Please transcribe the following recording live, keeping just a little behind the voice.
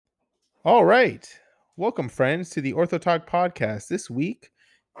All right. Welcome, friends, to the orthotalk podcast. This week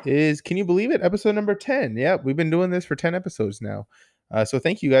is, can you believe it, episode number 10. Yep, we've been doing this for 10 episodes now. So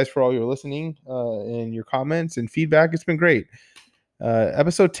thank you guys for all your listening and your comments and feedback. It's been great.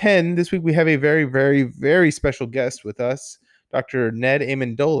 Episode 10, this week we have a very, very, very special guest with us, Dr. Ned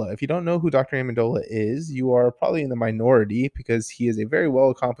Amendola. If you don't know who Dr. Amendola is, you are probably in the minority because he is a very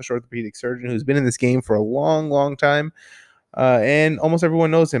well-accomplished orthopedic surgeon who's been in this game for a long, long time. And almost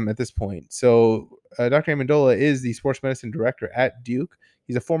everyone knows him at this point. So, Dr. Amendola is the sports medicine director at Duke.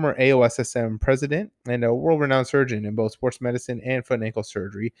 He's a former AOSSM president and a world renowned surgeon in both sports medicine and foot and ankle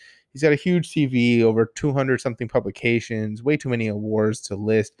surgery. He's got a huge CV, over 200 something publications, way too many awards to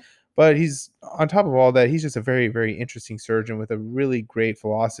list. But he's, on top of all that, he's just a very, very interesting surgeon with a really great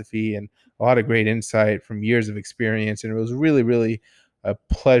philosophy and a lot of great insight from years of experience. And it was really, really a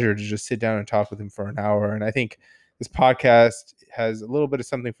pleasure to just sit down and talk with him for an hour. And I think this podcast has a little bit of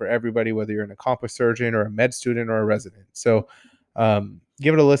something for everybody, whether you're an accomplished surgeon or a med student or a resident. So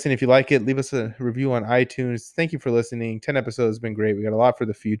give it a listen. If you like it, leave us a review on iTunes. Thank you for listening. 10 episodes has been great. We got a lot for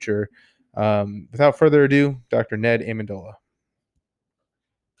the future. Without further ado, Dr. Ned Amendola.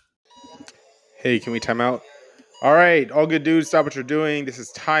 Hey, can we time out? All right, all good dudes, stop what you're doing. This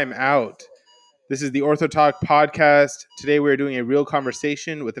is Time Out. This is the orthotalk podcast. Today we're doing a real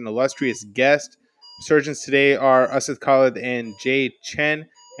conversation with an illustrious guest. Surgeons today are Asad Khalid and Jay Chen.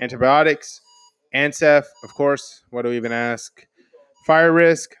 Antibiotics, ANSEF, of course, what do we even ask? Fire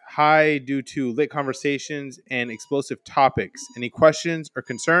risk, high due to lit conversations and explosive topics. Any questions or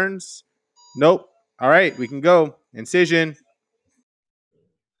concerns? Nope. All right, we can go. Incision.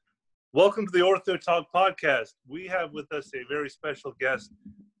 Welcome to the orthotalk podcast. We have with us a very special guest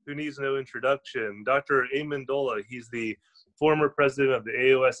who needs no introduction, Dr. Amendola. He's the former president of the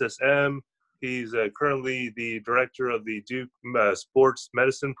AOSSM. He's currently the director of the Duke Sports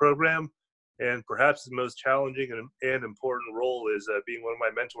Medicine Program. And perhaps his most challenging and important role is being one of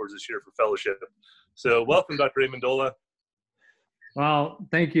my mentors this year for fellowship. So welcome, Dr. Amendola. Well,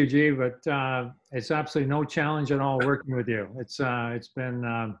 thank you, G, but it's absolutely no challenge at all working with you. It's been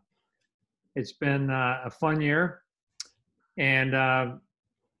a fun year. And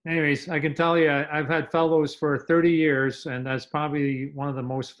anyways, I can tell you, I've had fellows for 30 years, and that's probably one of the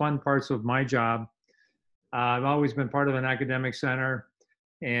most fun parts of my job. I've always been part of an academic center,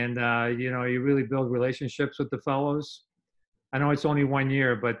 and you really build relationships with the fellows. I know it's only 1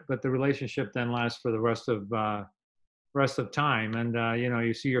 year, but the relationship then lasts for the rest of time. And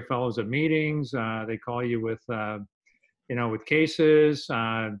you see your fellows at meetings. They call you with with cases.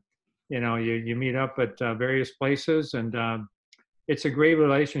 You meet up at various places, and it's a great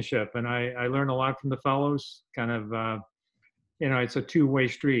relationship. And I learn a lot from the fellows. Kind of, it's a two-way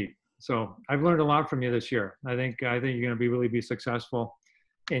street. So I've learned a lot from you this year. I think you're going to really be successful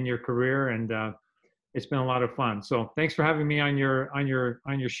in your career, and it's been a lot of fun. So thanks for having me on your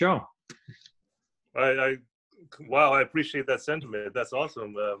show. Wow, I appreciate that sentiment. That's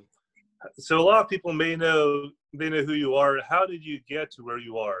awesome. So a lot of people may know who you are. How did you get to where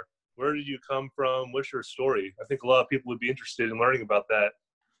you are? Where did you come from? What's your story? I think a lot of people would be interested in learning about that.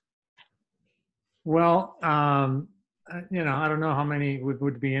 Well, I don't know how many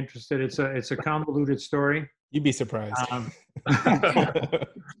would be interested. It's a convoluted story. You'd be surprised.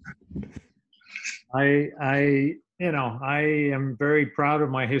 I am very proud of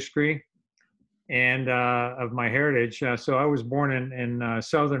my history and of my heritage. So I was born in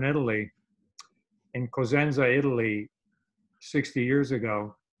southern Italy, in Cosenza, Italy, 60 years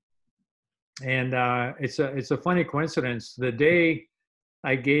ago. And it's a funny coincidence. The day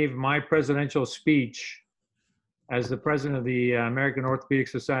I gave my presidential speech as the president of the American Orthopedic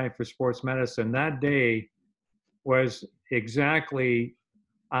Society for Sports Medicine, that day was exactly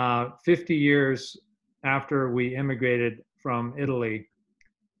 50 years after we immigrated from Italy.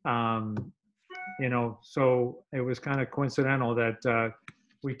 So it was kind of coincidental that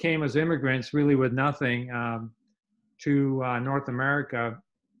we came as immigrants really with nothing to North America.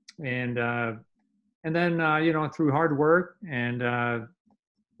 And then, through hard work and,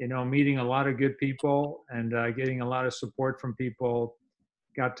 meeting a lot of good people and getting a lot of support from people,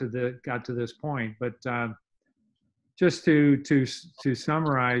 got to this point. But just to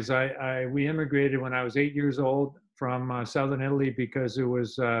summarize, we immigrated when I was 8 years old from southern Italy because it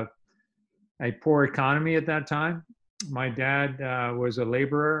was a poor economy at that time. My dad was a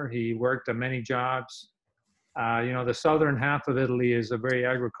laborer. He worked at many jobs. The southern half of Italy is a very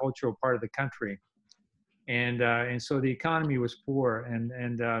agricultural part of the country, and so the economy was poor. And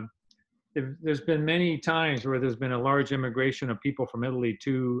there's been many times where there's been a large immigration of people from Italy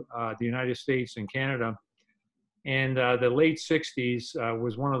to the United States and Canada. And the late 60s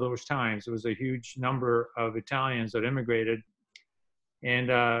was one of those times. It was a huge number of Italians that immigrated. And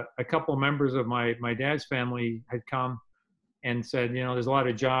a couple members of my dad's family had come and said, there's a lot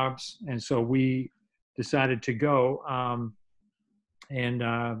of jobs. And so we decided to go.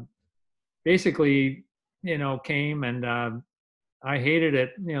 And basically, came and I hated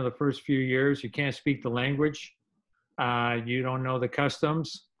it, the first few years. You can't speak the language. You don't know the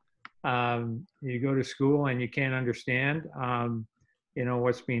customs. You go to school and you can't understand,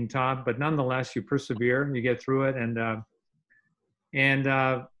 what's being taught, but nonetheless, you persevere and you get through it. And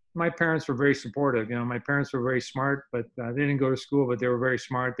my parents were very supportive. My parents were very smart, but they didn't go to school, but they were very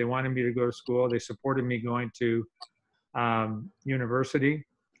smart. They wanted me to go to school. They supported me going to university.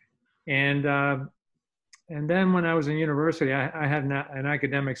 And then when I was in university, I had an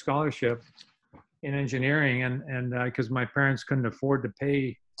academic scholarship in engineering, and because my parents couldn't afford to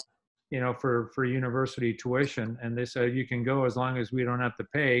pay, for university tuition, and they said you can go as long as we don't have to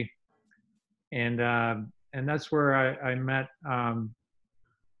pay. And that's where I met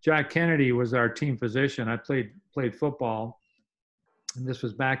Jack Kennedy. Was our team physician. I played football, and this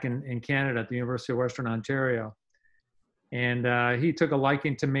was back in Canada at the University of Western Ontario. And he took a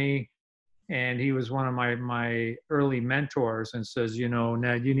liking to me. And he was one of my early mentors, and says,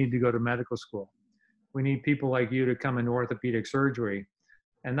 Ned, you need to go to medical school. We need people like you to come into orthopedic surgery.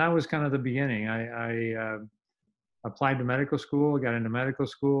 And that was kind of the beginning. I applied to medical school, got into medical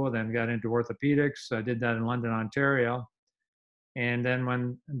school, then got into orthopedics. I did that in London, Ontario. And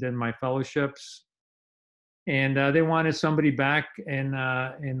then did my fellowships. And they wanted somebody back in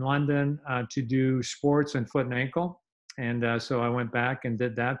London to do sports and foot and ankle. And so I went back and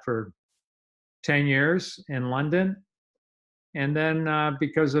did that for 10 years in London. And then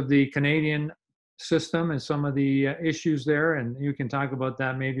because of the Canadian system and some of the issues there, and you can talk about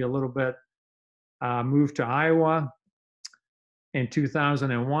that maybe a little bit, moved to Iowa in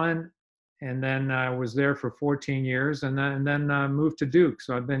 2001. And then I was there for 14 years and then moved to Duke.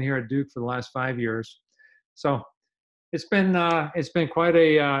 So I've been here at Duke for the last 5 years. So it's been quite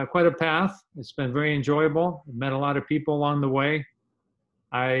a path. It's been very enjoyable. I've met a lot of people along the way.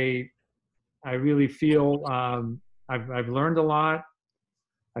 I really feel I've learned a lot.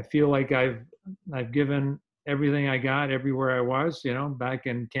 I feel like I've given everything I got everywhere I was, back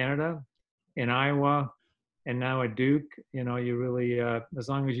in Canada, in Iowa, and now at Duke. You really, as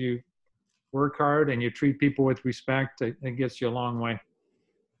long as you work hard and you treat people with respect, it gets you a long way.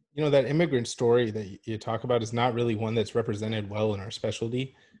 That immigrant story that you talk about is not really one that's represented well in our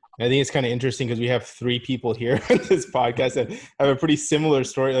specialty. I think it's kind of interesting because we have 3 people here on this podcast that have a pretty similar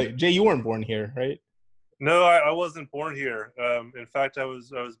story. Like, Jay, you weren't born here, right? No, I wasn't born here. In fact, I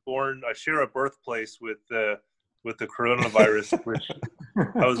was born. I share a birthplace with the coronavirus. Which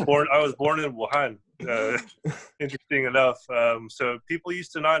I was born in Wuhan. Interesting enough. So people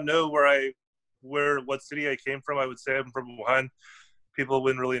used to not know what city I came from. I would say I'm from Wuhan. People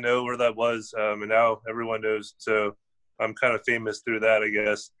wouldn't really know where that was, and now everyone knows. So I'm kind of famous through that, I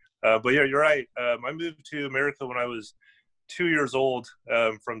guess. But yeah, you're right. I moved to America when I was 2 years old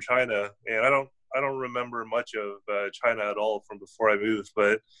from China, and I don't remember much of China at all from before I moved.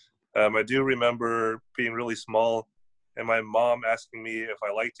 But I do remember being really small, and my mom asking me if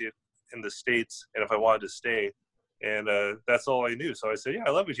I liked it in the States and if I wanted to stay, and that's all I knew. So I said, "Yeah,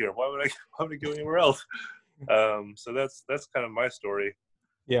 I love it here. Why would I go anywhere else?" So that's kind of my story.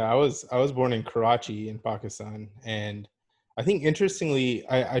 Yeah, I was born in Karachi in Pakistan, and I think interestingly,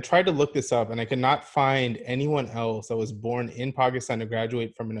 I tried to look this up and I could not find anyone else that was born in Pakistan to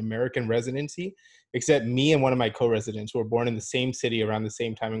graduate from an American residency, except me and one of my co-residents who were born in the same city around the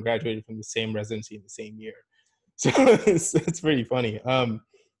same time and graduated from the same residency in the same year. So it's pretty funny.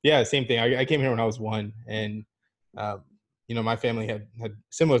 Yeah, same thing. I came here when I was 1, and my family had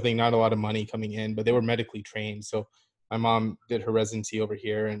similar thing, not a lot of money coming in, but they were medically trained. So my mom did her residency over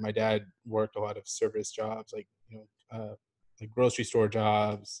here, and my dad worked a lot of service jobs, like grocery store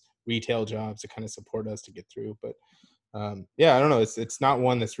jobs, retail jobs to kind of support us to get through. But yeah, I don't know. It's not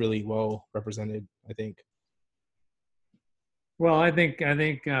one that's really well represented, I think. Well, I think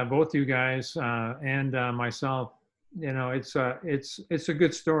both you guys and myself, it's a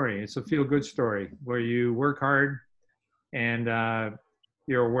good story. It's a feel good story where you work hard and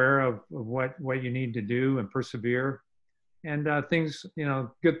you're aware of what you need to do and persevere, and things,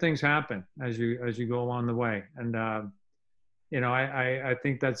 good things happen as you go along the way. And I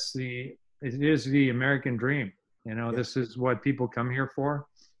think it is the American dream. Yeah. This is what people come here for.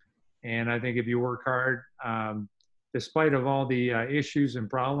 And I think if you work hard, despite of all the issues and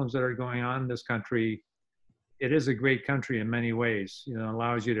problems that are going on in this country, it is a great country in many ways. It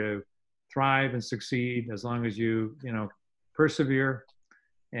allows you to thrive and succeed as long as you persevere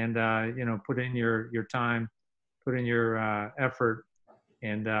and put in your time, put in your effort,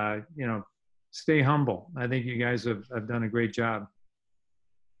 and stay humble. I think you guys have done a great job.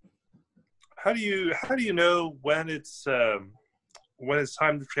 How do you know when it's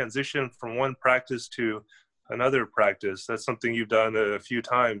time to transition from one practice to another practice? That's something you've done a few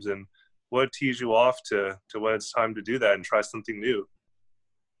times, and what tees you off to when it's time to do that and try something new?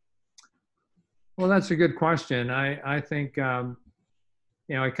 Well, that's a good question. I think it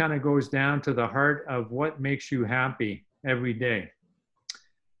kind of goes down to the heart of what makes you happy every day.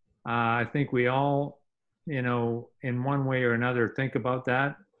 I think we all, in one way or another, think about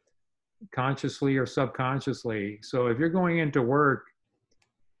that consciously or subconsciously. So if you're going into work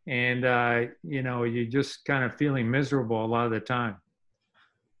and you're just kind of feeling miserable a lot of the time,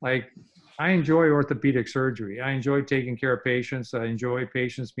 like I enjoy orthopedic surgery. I enjoy taking care of patients. I enjoy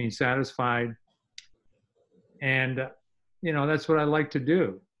patients being satisfied, and that's what I like to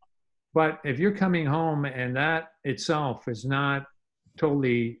do. But if you're coming home and that itself is not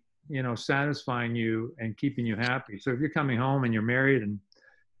totally satisfying you and keeping you happy, so if you're coming home and you're married and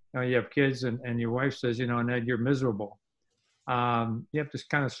you have kids and your wife says, Ned, you're miserable, you have to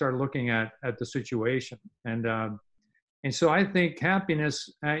kind of start looking at the situation. And so I think happiness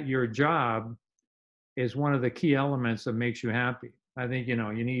at your job is one of the key elements that makes you happy. I think,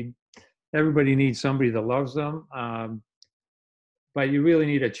 everybody needs somebody that loves them, but you really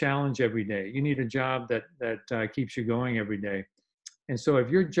need a challenge every day. You need a job that keeps you going every day. And so if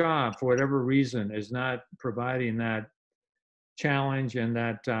your job, for whatever reason, is not providing that challenge and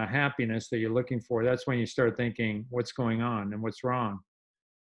that happiness that you're looking for, that's when you start thinking what's going on and what's wrong.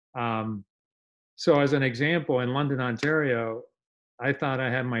 So as an example, in London, Ontario, I thought I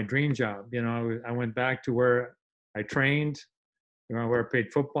had my dream job. I went back to where I trained, where I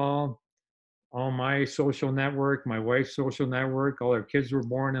played football. All my social network, my wife's social network, all her kids were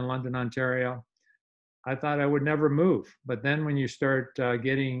born in London, Ontario. I thought I would never move. But then when you start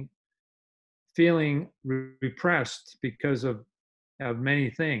feeling repressed because of many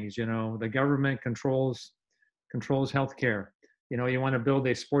things, the government controls healthcare. You want to build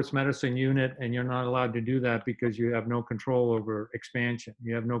a sports medicine unit and you're not allowed to do that because you have no control over expansion.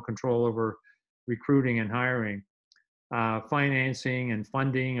 You have no control over recruiting and hiring. Financing and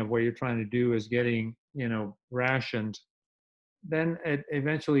funding of what you're trying to do is getting, rationed. Then it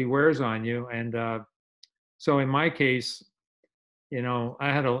eventually wears on you. And so in my case,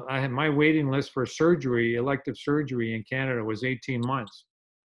 I had my waiting list for surgery, elective surgery in Canada was 18 months.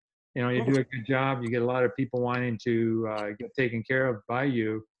 You do a good job, you get a lot of people wanting to get taken care of by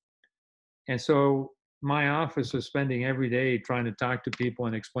you. And so my office was spending every day trying to talk to people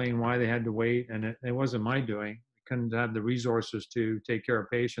and explain why they had to wait. And it wasn't my doing. I couldn't have the resources to take care of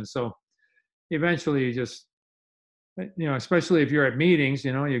patients. So eventually you just, especially if you're at meetings,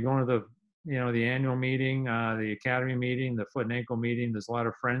 you're going to the annual meeting, the academy meeting, the foot and ankle meeting, there's a lot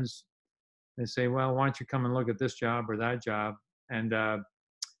of friends. They say, well, why don't you come and look at this job or that job? And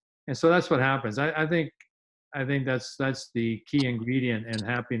so that's what happens. I think that's the key ingredient in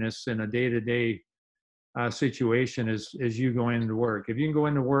happiness in a day-to-day situation is you going into work. If you can go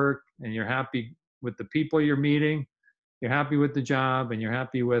into work and you're happy with the people you're meeting, you're happy with the job, and you're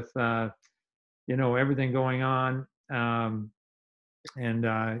happy with everything going on, then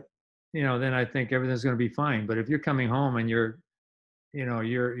I think everything's going to be fine. But if you're coming home and you're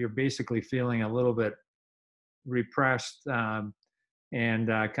basically feeling a little bit repressed and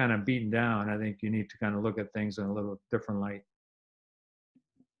kind of beaten down, I think you need to kind of look at things in a little different light.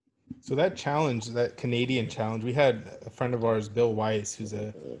 So that challenge, that Canadian challenge, we had a friend of ours, Bill Weiss, who's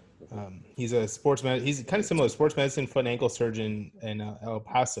he's a he's kind of similar to sports medicine, foot and ankle surgeon in El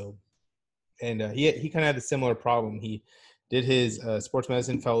Paso. And he kind of had a similar problem. He did his sports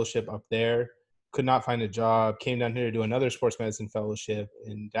medicine fellowship up there, could not find a job, came down here to do another sports medicine fellowship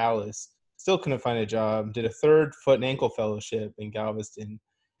in Dallas, still couldn't find a job, did a third foot and ankle fellowship in Galveston,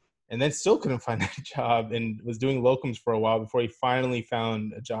 and then still couldn't find a job and was doing locums for a while before he finally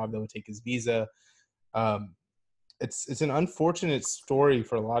found a job that would take his visa. It's an unfortunate story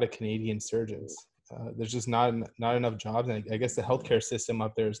for a lot of Canadian surgeons. There's just not enough jobs, and I guess the healthcare system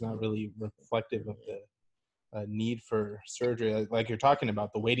up there is not really reflective of the need for surgery. Like you're talking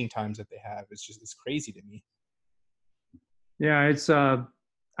about, the waiting times that they have, it's crazy to me. Yeah, it's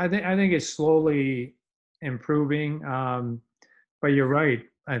I think it's slowly improving, but you're right.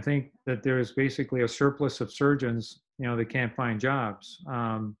 I think that there's basically a surplus of surgeons, that can't find jobs,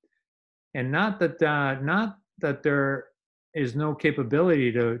 and not that there is no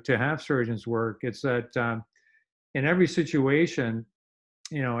capability to have surgeons work. It's that in every situation,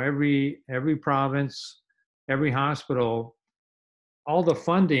 every province, every hospital, all the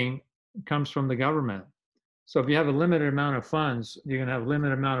funding comes from the government. So if you have a limited amount of funds, you're going to have a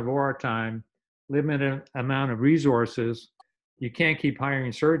limited amount of OR time, limited amount of resources. You can't keep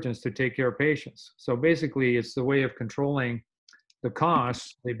hiring surgeons to take care of patients. So basically, it's the way of controlling the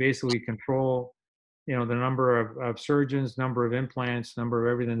costs. They basically control, the number of surgeons, number of implants, number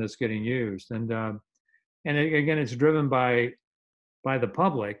of everything that's getting used. And again, it's driven by the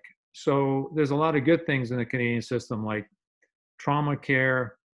public. So there's a lot of good things in the Canadian system, like trauma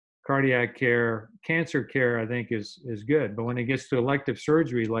care, cardiac care, cancer care. I think is good. But when it gets to elective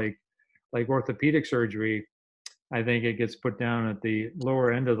surgery, like orthopedic surgery, I think it gets put down at the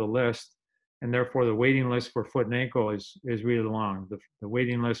lower end of the list, and therefore the waiting list for foot and ankle is really long. The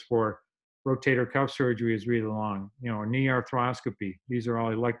waiting list for rotator cuff surgery is really long. Knee arthroscopy. These are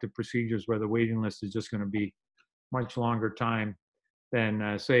all elective procedures where the waiting list is just going to be much longer time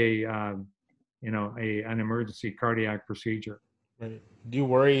than say an emergency cardiac procedure. Right. Do you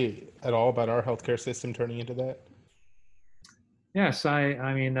worry at all about our healthcare system turning into that? Yes,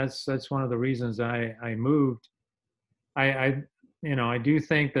 I mean that's one of the reasons I moved. I do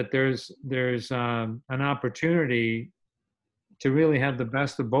think that there's an opportunity to really have the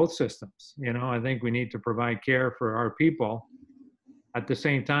best of both systems. I think we need to provide care for our people. At the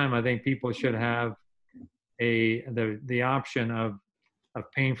same time, I think people should have the option of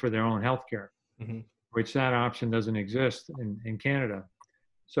paying for their own health care, which that option doesn't exist in Canada.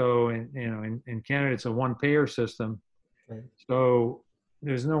 So in Canada, it's a one payer system. Right. So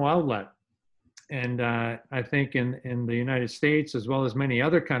there's no outlet. And I think in the United States, as well as many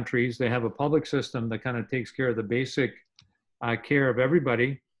other countries, they have a public system that kind of takes care of the basic care of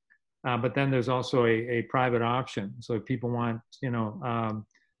everybody. But then there's also a private option. So if people want,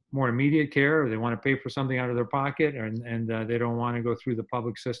 more immediate care, or they want to pay for something out of their pocket, and they don't want to go through the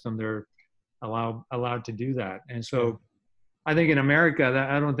public system, they're allowed to do that. And so I think in America,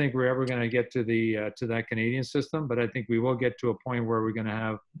 I don't think we're ever going to get to that Canadian system, but I think we will get to a point where we're going to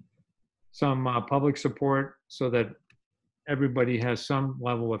have some public support so that everybody has some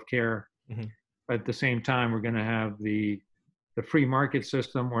level of care. But at the same time, we're going to have the free market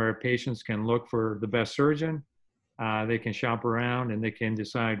system where patients can look for the best surgeon. They can shop around and they can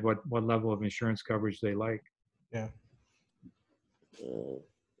decide what level of insurance coverage they like. Yeah.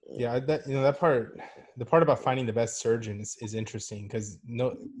 Yeah, that part, the part about finding the best surgeon is interesting, because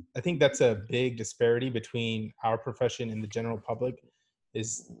I think that's a big disparity between our profession and the general public.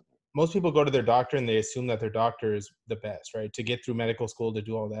 Is most people go to their doctor and they assume that their doctor is the best, right? To get through medical school, to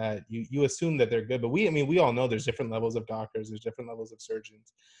do all that, you assume that they're good. But we all know there's different levels of doctors, there's different levels of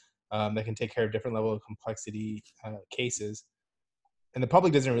surgeons that can take care of different level of complexity cases. And the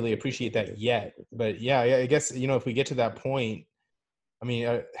public doesn't really appreciate that yet. But yeah, I guess, if we get to that point, I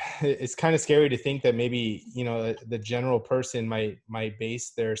mean, it's kind of scary to think that maybe, the general person might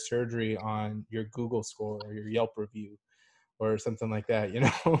base their surgery on your Google score or your Yelp review or something like that,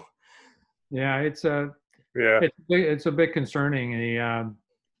 Yeah, it's a bit concerning.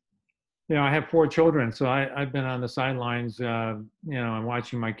 I have 4 children, so I've been on the sidelines, and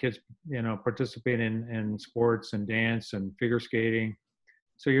watching my kids, participate in sports and dance and figure skating.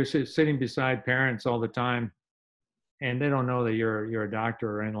 So you're sitting beside parents all the time, and they don't know that you're a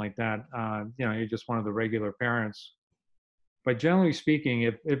doctor or anything like that. You're just one of the regular parents. But generally speaking,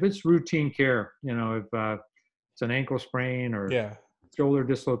 if it's routine care, if it's an ankle sprain or shoulder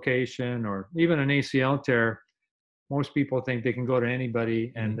dislocation or even an ACL tear, most people think they can go to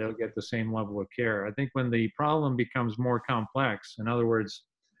anybody and they'll get the same level of care. I think when the problem becomes more complex, in other words,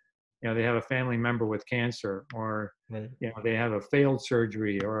 they have a family member with cancer, or they have a failed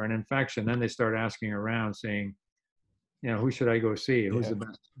surgery or an infection, then they start asking around saying, who should I go see? Who's the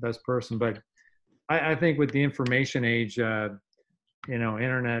best person? But I think with the information age,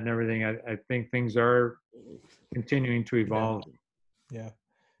 internet and everything, I think things are continuing to evolve. Yeah.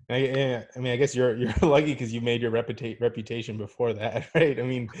 I mean, I guess you're lucky because you made your reputation before that, right? I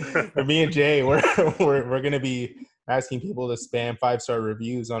mean, for me and Jay, we're going to be asking people to spam 5-star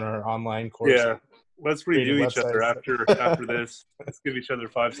reviews on our online course. Yeah, let's review each other after this. Let's give each other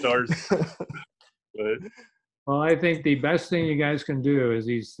 5 stars. Well, I think the best thing you guys can do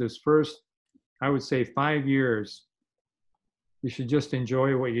is this first, I would say, 5 years. You should just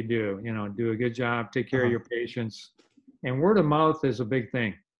enjoy what you do. Do a good job, take care of your patients, and word of mouth is a big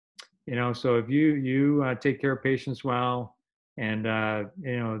thing. So if you take care of patients well, and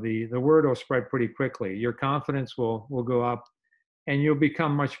the word will spread pretty quickly. Your confidence will go up, and you'll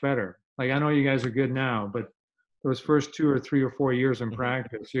become much better. Like, I know you guys are good now, but those first 2 or 3 or 4 years in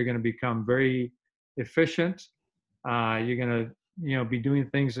practice, you're going to become very efficient. You're going to be doing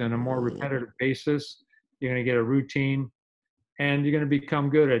things on a more repetitive basis. You're going to get a routine, and you're going to become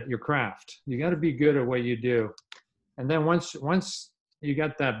good at your craft. You got to be good at what you do. And then once you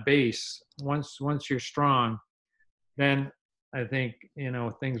got that base, once you're strong, then I think,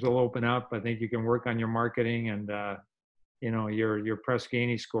 things will open up. I think you can work on your marketing and, your press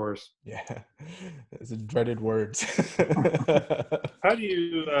Ganey scores. Yeah, it's dreaded words. How do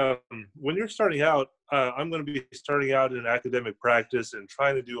you, when you're starting out, I'm going to be starting out in academic practice and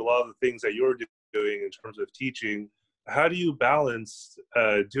trying to do a lot of the things that you're doing in terms of teaching. How do you balance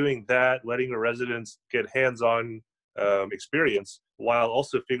doing that, letting the residents get hands-on experience, while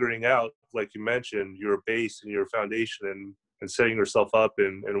also figuring out, like you mentioned, your base and your foundation and setting yourself up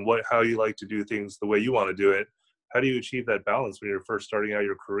and how you like to do things the way you want to do it? How do you achieve that balance when you're first starting out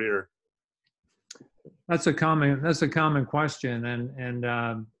your career? That's a common question,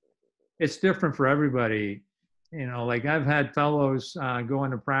 and it's different for everybody. Like I've had fellows go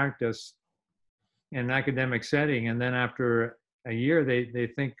into practice in an academic setting, and then after a year, they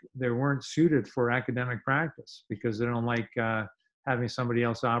think they weren't suited for academic practice because they don't like having somebody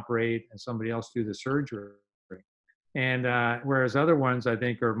else operate and somebody else do the surgery. And whereas other ones, I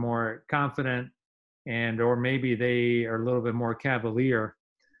think, are more confident, or maybe they are a little bit more cavalier,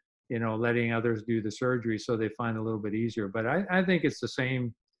 letting others do the surgery, so they find it a little bit easier. But I think it's the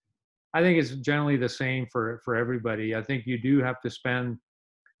same. I think it's generally the same for everybody. I think you do have to spend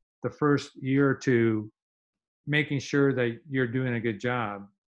the first year or two making sure that you're doing a good job.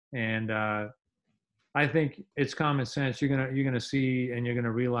 And I think it's common sense. You're gonna see and you're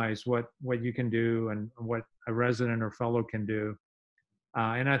gonna realize what you can do and what a resident or fellow can do.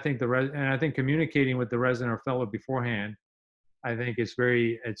 And I think communicating with the resident or fellow beforehand, I think it's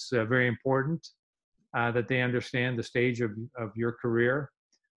very important that they understand the stage of your career,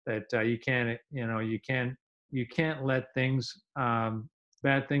 that you can't let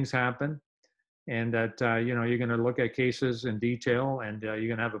bad things happen, and that you're going to look at cases in detail, and you're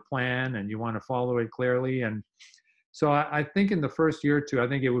going to have a plan, and you want to follow it clearly. And so I think in the first year or two, I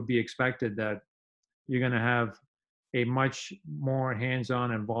think it would be expected that you're going to have a much more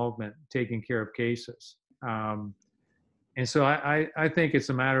hands-on involvement taking care of cases. And so I think it's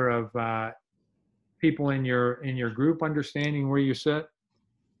a matter of people in your group understanding where you sit.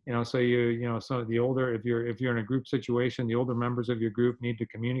 So so the older, if you're in a group situation, the older members of your group need to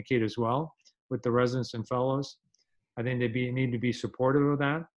communicate as well with the residents and fellows. I think they need to be supportive of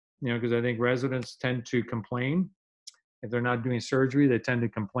that, because I think residents tend to complain if they're not doing surgery. They tend to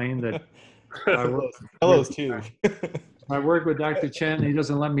complain that fellows too. I work with Dr. Chen. He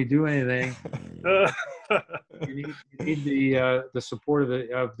doesn't let me do anything. You need the support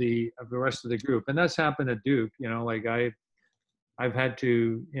of the rest of the group, and that's happened at Duke. Like I've had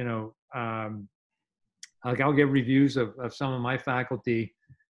to, like I'll get reviews of some of my faculty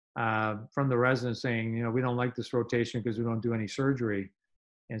from the residents saying, we don't like this rotation because we don't do any surgery.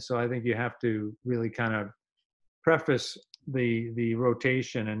 And so I think you have to really kind of preface the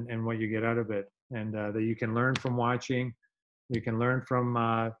rotation and what you get out of it, and that you can learn from watching. You can learn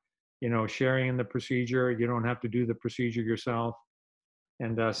from, sharing in the procedure. You don't have to do the procedure yourself.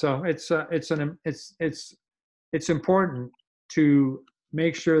 And so it's important to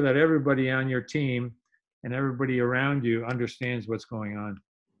make sure that everybody on your team and everybody around you understands what's going on.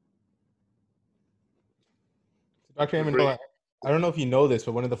 Dr. Amendola, I don't know if you know this,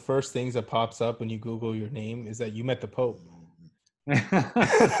 but one of the first things that pops up when you Google your name is that you met the Pope.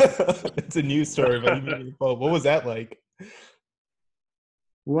 It's a news story, but you met the Pope. What was that like?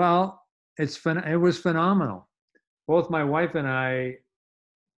 Well, it was phenomenal. Both my wife and I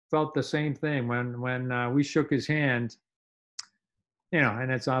felt the same thing when we shook his hand.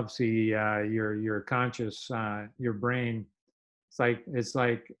 And it's obviously your conscious, your brain. It's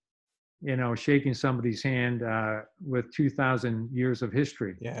like shaking somebody's hand with 2,000 years of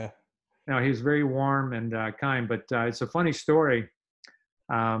history. Yeah. He was very warm and kind, but it's a funny story.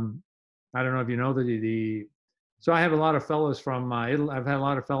 I don't know if you know so I have a lot of fellows from Italy. I've had a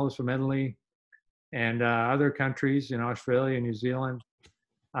lot of fellows from Italy and other countries, Australia, New Zealand.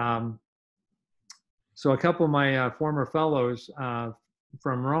 So a couple of my former fellows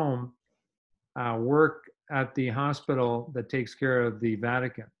from Rome work at the hospital that takes care of the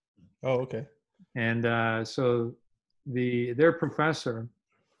Vatican. Oh, okay. And so their professor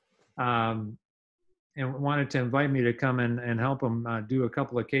and wanted to invite me to come and help him do a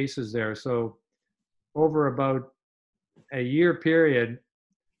couple of cases there. So over about a year period,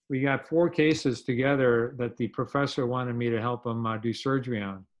 we got 4 cases together that the professor wanted me to help him do surgery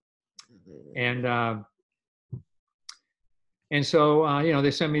on. And And so,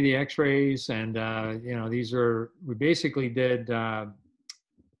 they sent me the x-rays, and, we basically did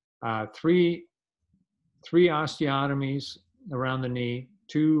three osteotomies around the knee,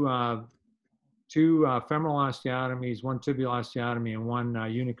 two femoral osteotomies, one tibial osteotomy, and one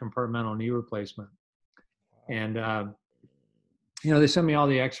unicompartmental knee replacement. And, they sent me all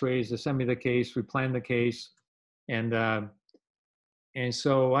the x-rays, they sent me the case, we planned the case. And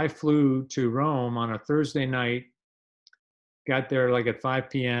so I flew to Rome on a Thursday night, got there like at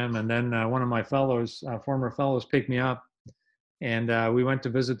 5 p.m. And then one of my fellows, former fellows, picked me up, and we went to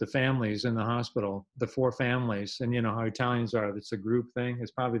visit the families in the hospital, the 4 families. And you know how Italians are, it's a group thing.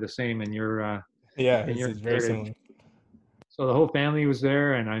 It's probably the same in your, Yeah, in your it's very similar. So the whole family was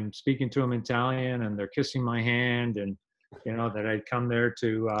there, and I'm speaking to them in Italian, and they're kissing my hand, and that I'd come there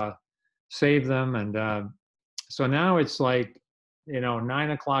to save them. And so now it's like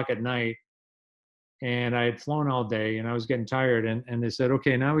 9 o'clock at night, and I had flown all day, and I was getting tired, and they said,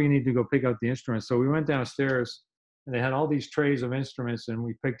 okay, now we need to go pick out the instruments. So we went downstairs, and they had all these trays of instruments, and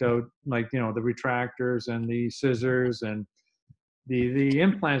we picked out the retractors and the scissors, and the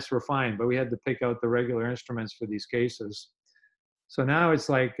implants were fine, but we had to pick out the regular instruments for these cases. So now it's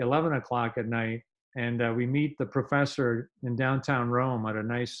like 11 o'clock at night, and we meet the professor in downtown Rome at a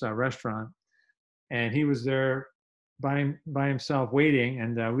nice restaurant. And he was there by himself waiting,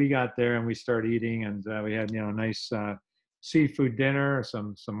 and we got there and we started eating, and we had a nice seafood dinner,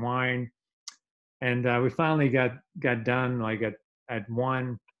 some wine, and we finally got done like at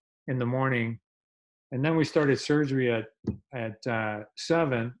 1 in the morning. And then we started surgery at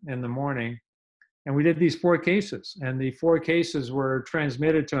 7 in the morning. And we did these 4 cases, and the 4 cases were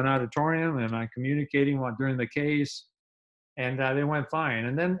transmitted to an auditorium, and I'm communicating during the case, and they went fine.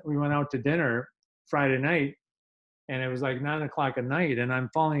 And then we went out to dinner Friday night, and it was like 9 o'clock at night, and I'm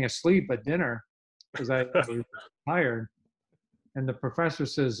falling asleep at dinner because I was tired. And the professor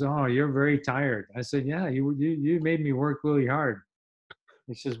says, "Oh, you're very tired." I said, "Yeah, you made me work really hard."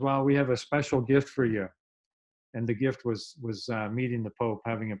 He says, "Well, we have a special gift for you." And the gift was meeting the Pope,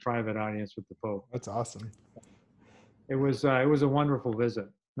 having a private audience with the Pope. That's awesome. It was a wonderful visit.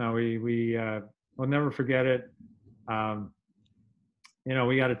 No, we'll never forget it.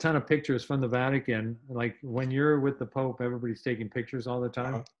 We got a ton of pictures from the Vatican. Like when you're with the Pope, everybody's taking pictures all the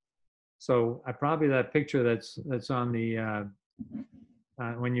time. Uh-huh. So probably that picture that's on the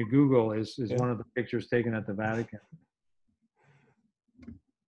when you Google is one of the pictures taken at the Vatican.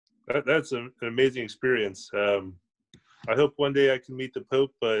 That's an amazing experience. I hope one day I can meet the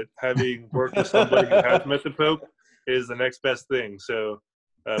Pope, but having worked with somebody who has met the Pope is the next best thing. So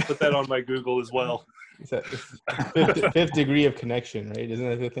put that on my Google as well. It's fifth degree of connection, right? Isn't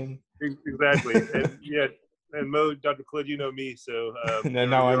that the thing? Exactly. And yeah, and Mo, Dr. Clid, you know me, so and then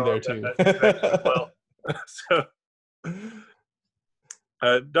now I'm there too. As well. So,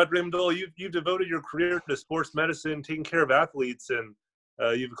 Dr. Amendola, you've devoted your career to sports medicine, taking care of athletes, and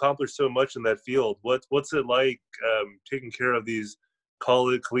you've accomplished so much in that field. What's it like taking care of these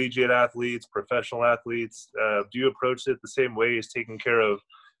collegiate athletes, professional athletes? Do you approach it the same way as taking care of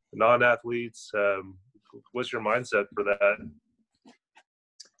non-athletes? What's your mindset for that?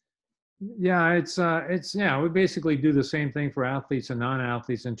 Yeah, it's we basically do the same thing for athletes and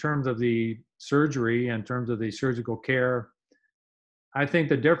non-athletes in terms of the surgery, in terms of the surgical care. I think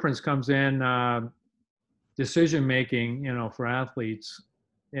the difference comes in decision making. For athletes,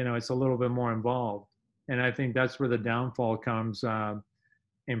 it's a little bit more involved, and I think that's where the downfall comes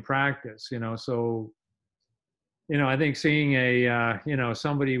in practice. So I think seeing a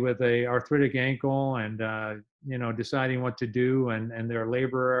somebody with a arthritic ankle and deciding what to do, and their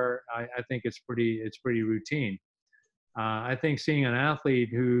laborer, I think it's pretty routine. I think seeing an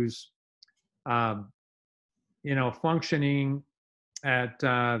athlete who's functioning at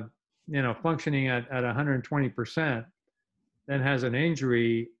 120%, then has an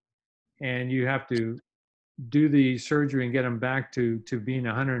injury, and you have to do the surgery and get them back to being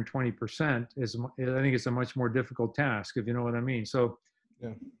 120% I think it's a much more difficult task, if you know what I mean. So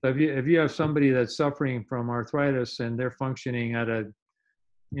yeah. if you have somebody that's suffering from arthritis and they're functioning at a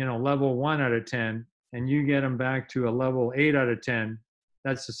level 1 out of 10, and you get them back to a level 8 out of 10,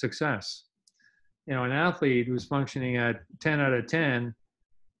 that's a success. An athlete who's functioning at 10 out of 10,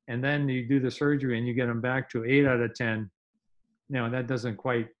 and then you do the surgery and you get them back to 8 out of 10, that doesn't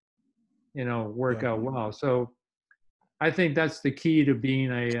quite work out well. So I think that's the key to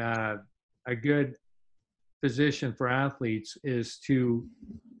being a good physician for athletes, is to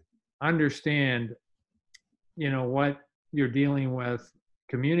understand what you're dealing with,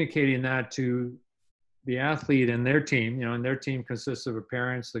 communicating that to the athlete and their team. And their team consists of the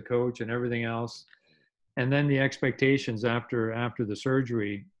parents, the coach, and everything else. and then the expectations after the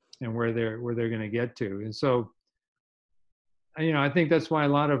surgery and where they're going to get to. And so, I think that's why a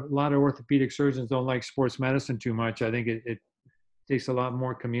lot of orthopedic surgeons don't like sports medicine too much. I think it takes a lot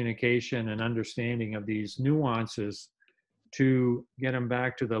more communication and understanding of these nuances to get them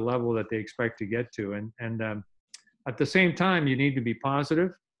back to the level that they expect to get to. And at the same time, you need to be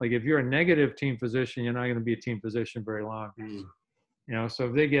positive. Like if you're a negative team physician, you're not going to be a team physician very long.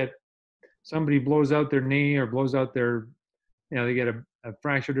 So if somebody blows out their knee or blows out their, they get a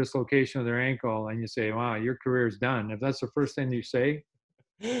fracture dislocation of their ankle, and you say, wow, your career is done. If that's the first thing you say,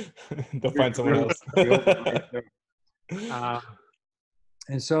 they'll find someone else.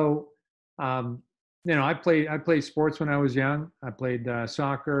 And so, I played sports when I was young. I played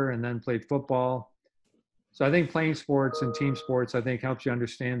soccer and then played football. So I think playing sports and team sports, I think, helps you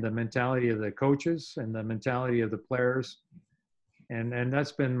understand the mentality of the coaches and the mentality of the players. And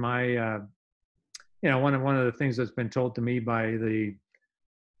that's been my, one of the things that's been told to me by the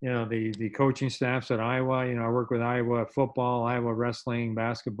coaching staffs at Iowa. I work with Iowa football, Iowa wrestling,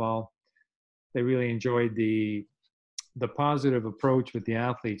 basketball. They really enjoyed the positive approach with the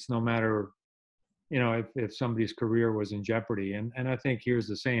athletes, no matter, if somebody's career was in jeopardy. And I think here's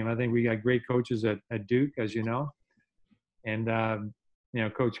the same. I think we got great coaches at Duke, as you know. And,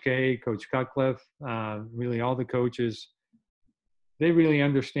 Coach K, Coach Cutcliffe, really all the coaches, they really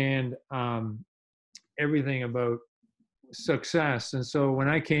understand everything about success. And so when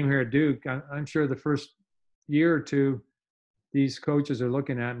I came here at Duke, I'm sure the first year or two, these coaches are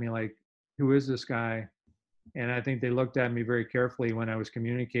looking at me like, who is this guy? And I think they looked at me very carefully when I was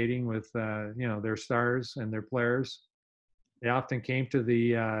communicating with, their stars and their players. They often came to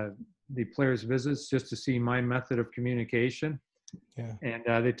the players' visits just to see my method of communication. Yeah. And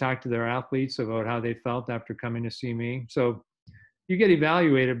they talked to their athletes about how they felt after coming to see me. So you get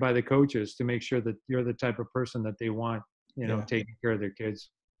evaluated by the coaches to make sure that you're the type of person that they want, taking care of their kids.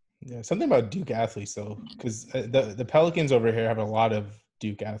 Yeah, something about Duke athletes though, because the Pelicans over here have a lot of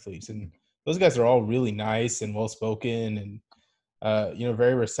Duke athletes, and those guys are all really nice and well spoken, and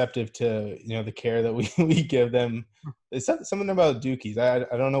very receptive to the care that we give them. It's something about Dukies. I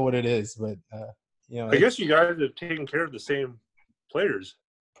don't know what it is, but I guess you guys have taken care of the same players.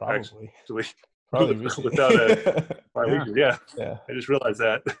 Probably. Actually. Probably recently. Without yeah. I just realized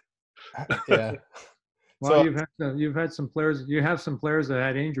that. Yeah. Well, you've had some players. You have some players that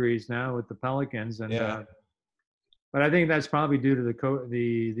had injuries now with the Pelicans, and but I think that's probably due to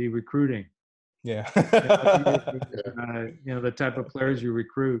the recruiting. Yeah. The type of players you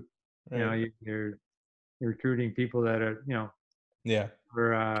recruit. Right. You're recruiting people that are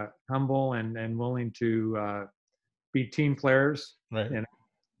are humble and willing to be team players. Right.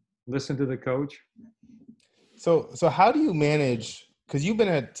 Listen to the coach. So how do you manage? Because you've been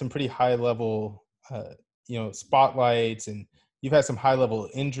at some pretty high level, spotlights, and you've had some high level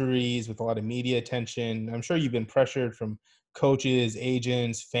injuries with a lot of media attention. I'm sure you've been pressured from coaches,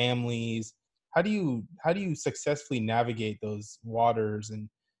 agents, families. How do you successfully navigate those waters and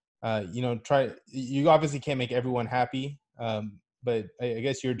you obviously can't make everyone happy, but I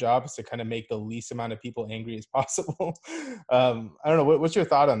guess your job is to kind of make the least amount of people angry as possible. I don't know. What's your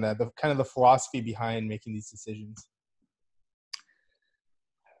thought on that? The kind of the philosophy behind making these decisions.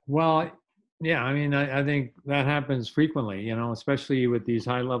 Well, yeah, I mean, I think that happens frequently, especially with these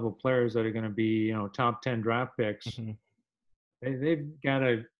high level players that are going to be, top 10 draft picks. Mm-hmm. They've got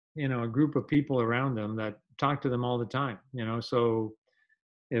a group of people around them that talk to them all the time, so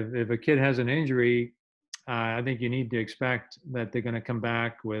if a kid has an injury, I think you need to expect that they're going to come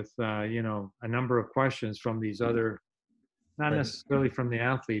back with, a number of questions from these other, not necessarily from the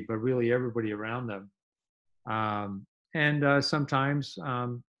athlete, but really everybody around them. And sometimes,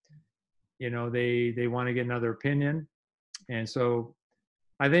 they want to get another opinion. And so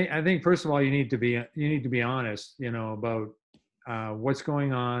I think first of all, you need to be honest, about what's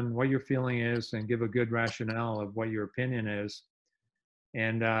going on, what your feeling is, and give a good rationale of what your opinion is.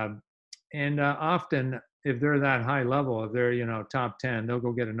 And often, if they're that high level, if they're top 10, they'll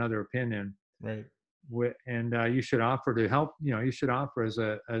go get another opinion. Right. And you should offer to help. You should offer as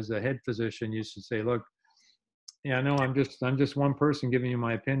a head physician. You should say, look, no, I'm just one person giving you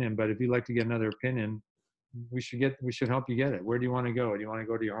my opinion, but if you'd like to get another opinion, we should help you get it. Where do you want to go? Do you want to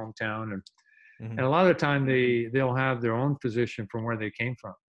go to your hometown? And a lot of the time they'll have their own physician from where they came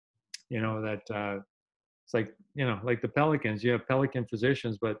from. It's like, like the Pelicans, you have Pelican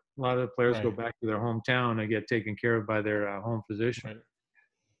physicians, but a lot of the players go back to their hometown and get taken care of by their home physician. Right.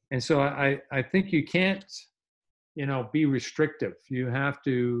 And so I think you can't, be restrictive. You have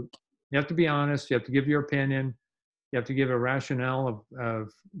to be honest. You have to give your opinion, You have to give a rationale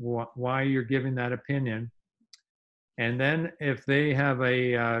of why you're giving that opinion. And then if they have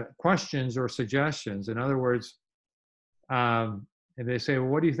questions or suggestions, in other words, if they say, well,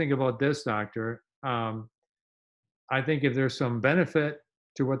 what do you think about this, doctor? I think if there's some benefit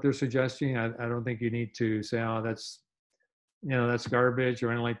to what they're suggesting, I don't think you need to say, oh, that's garbage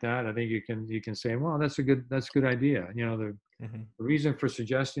or anything like that. I think you can say, well, that's a good idea. The reason for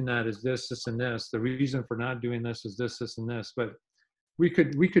suggesting that is this, and this. The reason for not doing this is this, and this. But we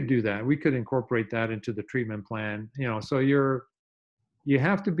could do that. We could incorporate that into the treatment plan. So you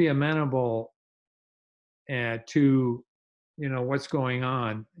have to be amenable to what's going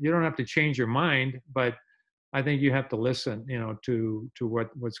on. You don't have to change your mind, but I think you have to listen, to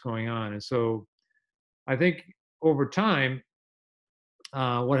what's going on. And so I think over time,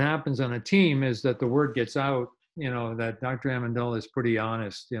 what happens on a team is that the word gets out, that Dr. Amendola is pretty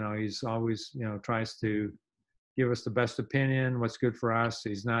honest. He's always, tries to give us the best opinion, what's good for us.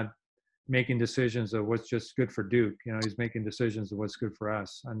 He's not making decisions of what's just good for Duke. He's making decisions of what's good for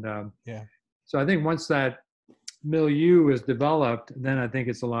us. And yeah. So I think once that milieu is developed, then I think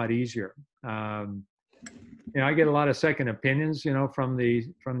it's a lot easier. I get a lot of second opinions, from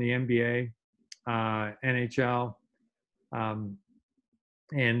the NBA, NHL,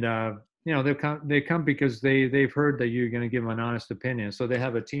 they come because they've heard that you're going to give them an honest opinion. So they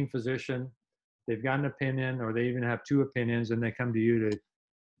have a team physician, they've got an opinion, or they even have two opinions, and they come to you to,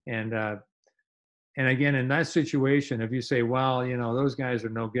 and again, in that situation, if you say, well, those guys are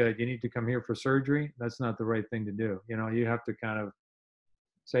no good, you need to come here for surgery, that's not the right thing to do. You have to kind of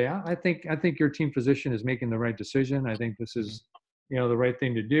say, I think your team physician is making the right decision. I think this is, the right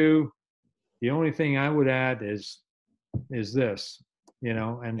thing to do. The only thing I would add is this,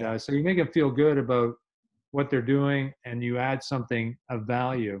 so you make them feel good about what they're doing, and you add something of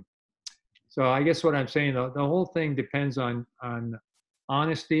value. So I guess what I'm saying, the whole thing depends on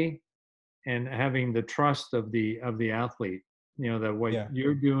honesty and having the trust of the athlete, that what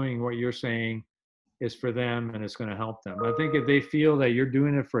you're doing, what you're saying is for them and it's going to help them. I think if they feel that you're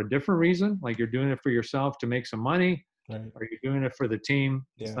doing it for a different reason, like you're doing it for yourself to make some money, right, or you're doing it for the team,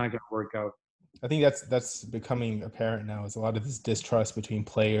 it's not going to work out. I think that's becoming apparent now, is a lot of this distrust between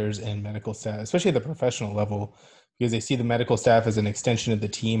players and medical staff, especially at the professional level, because they see the medical staff as an extension of the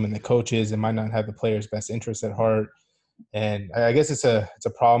team, and the coaches, and might not have the players' best interests at heart. And I guess it's a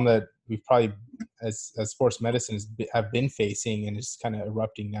problem that we've probably, as sports medicine, have been facing, and it's kind of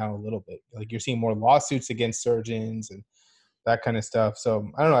erupting now a little bit. Like, you're seeing more lawsuits against surgeons and that kind of stuff.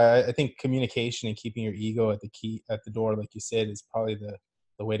 So I don't know. I think communication and keeping your ego at the door, like you said, is probably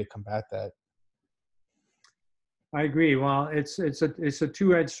the way to combat that. I agree. Well, it's a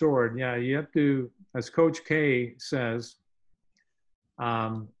two-edged sword. Yeah, you have to, as Coach K says,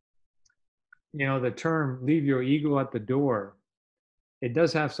 the term "leave your ego at the door." It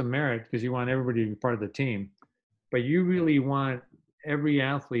does have some merit because you want everybody to be part of the team, but you really want every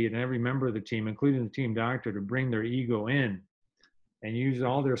athlete and every member of the team, including the team doctor, to bring their ego in and use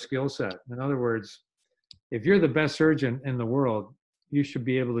all their skill set. In other words, if you're the best surgeon in the world, you should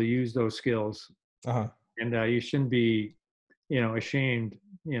be able to use those skills. And you shouldn't be, ashamed,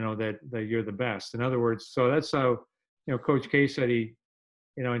 that you're the best. In other words, so that's how, Coach K said in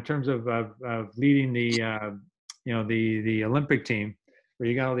terms of leading the Olympic team, where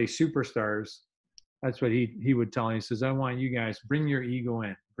you got all these superstars, that's what he would tell me. He says, I want you guys, bring your ego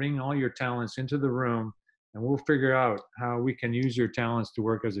in, bring all your talents into the room, and we'll figure out how we can use your talents to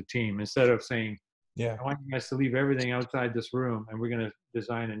work as a team, instead of saying, I want you guys to leave everything outside this room and we're going to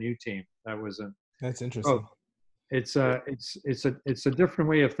design a new team. That's interesting. It's a different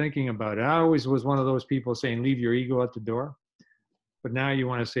way of thinking about it. I always was one of those people saying, leave your ego at the door. But now you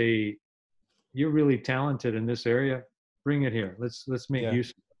want to say, you're really talented in this area, bring it here. Let's make use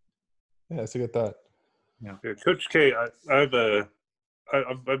of it. Yeah, that's a good thought. Yeah, Coach K, I've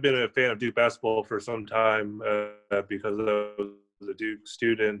been a fan of Duke basketball for some time because I was a Duke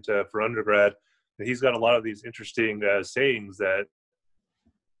student for undergrad, and he's got a lot of these interesting sayings that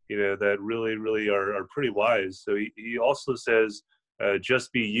that really, really are pretty wise. So he also says,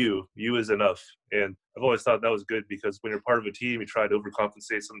 just be you. You is enough. And I've always thought that was good, because when you're part of a team, you try to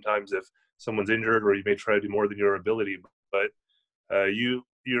overcompensate sometimes if someone's injured, or you may try to do more than your ability. But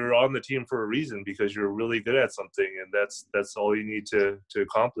you're on the team for a reason, because you're really good at something, and that's all you need to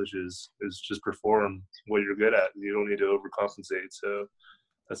accomplish is just perform what you're good at. You don't need to overcompensate. So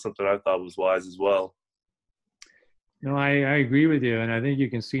that's something I thought was wise as well. No, I agree with you, and I think you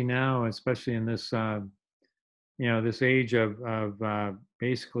can see now, especially in this this age of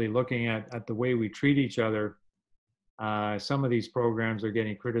basically looking at the way we treat each other. Some of these programs are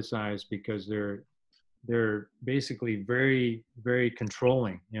getting criticized because they're they're basically very, very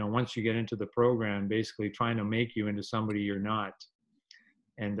controlling. Once you get into the program, basically trying to make you into somebody you're not.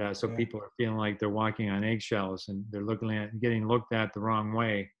 And so Yeah. people are feeling like they're walking on eggshells, and they're getting looked at the wrong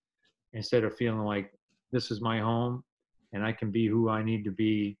way, instead of feeling like this is my home and I can be who I need to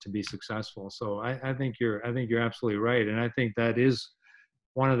be successful. So I think you're absolutely right. And I think that is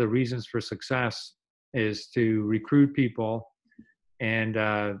one of the reasons for success, is to recruit people and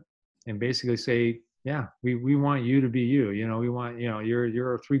basically say, yeah, we want you to be you. We want,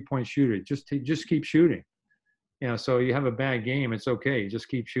 you're a 3-point shooter. Just keep shooting. So you have a bad game, it's okay. Just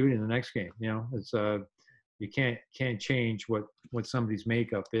keep shooting the next game. It's you can't change what somebody's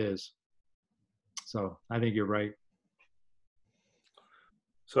makeup is. So I think you're right.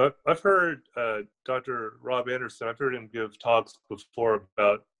 So I've heard Dr. Rob Anderson, I've heard him give talks before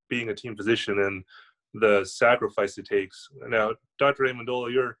about being a team physician and the sacrifice it takes. Now, Dr.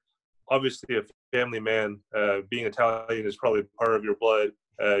 Amendola, you're obviously a family man. Being Italian is probably part of your blood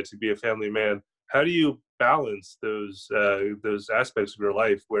to be a family man. How do you balance those aspects of your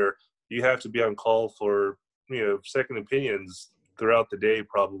life where you have to be on call for second opinions throughout the day,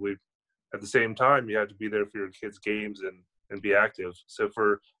 probably? At the same time, you have to be there for your kids' games and be active. So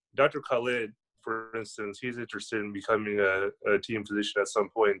for Dr. Khalid, for instance, he's interested in becoming a team physician at some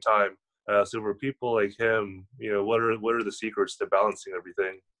point in time. So for people like him, what are the secrets to balancing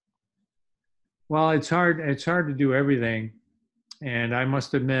everything? Well, it's hard to do everything. And I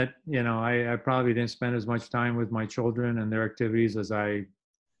must admit, I probably didn't spend as much time with my children and their activities as I,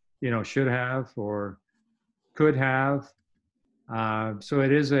 should have or could have. So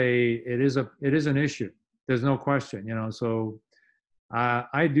it is an issue. There's no question, So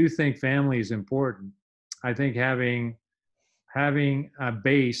I do think family is important. I think having a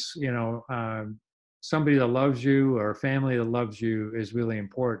base, somebody that loves you or a family that loves you is really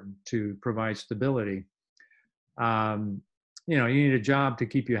important to provide stability. You need a job to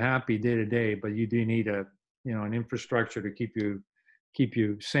keep you happy day to day, but you do need an infrastructure to keep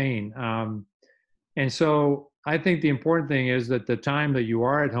you sane. And so I think the important thing is that the time that you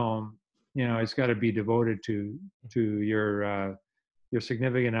are at home, it's got to be devoted to your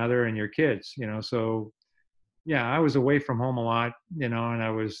significant other and your kids. So yeah, I was away from home a lot, and I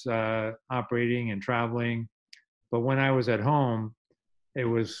was operating and traveling. But when I was at home,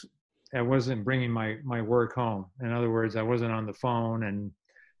 I wasn't bringing my work home. In other words, I wasn't on the phone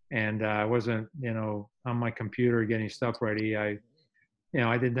and I wasn't on my computer getting stuff ready. I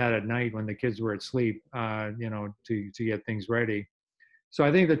did that at night when the kids were asleep, to get things ready. So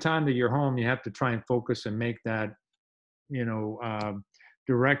I think the time that you're home, you have to try and focus and make that,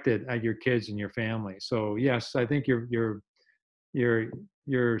 directed at your kids and your family. So yes, I think your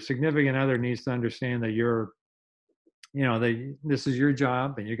significant other needs to understand that this is your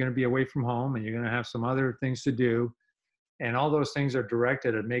job and you're going to be away from home and you're going to have some other things to do. And all those things are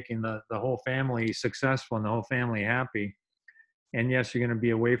directed at making the whole family successful and the whole family happy. And yes, you're going to be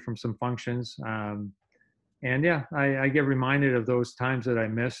away from some functions. And yeah, I get reminded of those times that I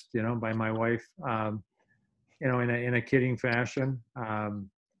missed, by my wife, in a kidding fashion. And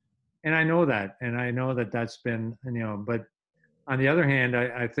I know that, that's been, but on the other hand,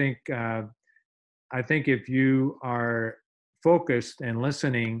 I think if you are focused and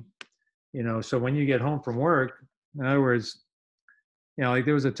listening, so when you get home from work, in other words, like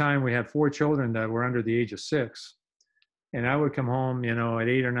there was a time we had 4 children that were under the age of 6. And I would come home, at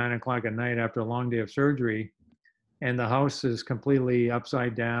 8 or 9 o'clock at night after a long day of surgery, and the house is completely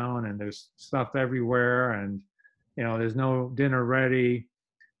upside down and there's stuff everywhere and, there's no dinner ready.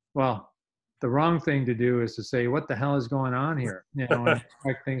 Well, the wrong thing to do is to say, what the hell is going on here? And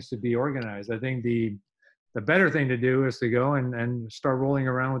expect things to be organized. I think the better thing to do is to go and start rolling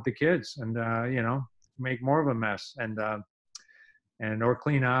around with the kids and, make more of a mess and or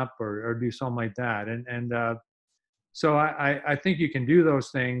clean up or do something like that. So I think you can do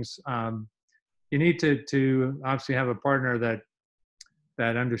those things. You need to obviously have a partner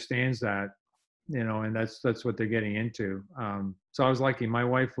that understands that, and that's what they're getting into. So I was lucky. My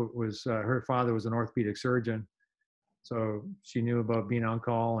wife was her father was an orthopedic surgeon, so she knew about being on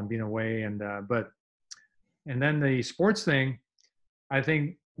call and being away. And then the sports thing, I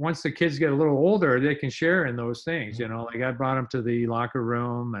think once the kids get a little older, they can share in those things. Like I brought them to the locker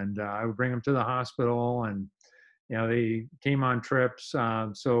room, and I would bring them to the hospital, and they came on trips.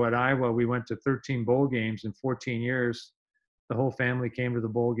 So at Iowa, we went to 13 bowl games in 14 years. The whole family came to the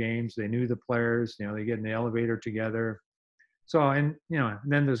bowl games. They knew the players. They get in the elevator together. So, and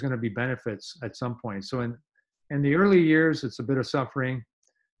then there's going to be benefits at some point. So in the early years, it's a bit of suffering,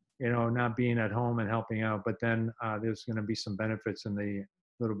 not being at home and helping out. But then there's going to be some benefits in the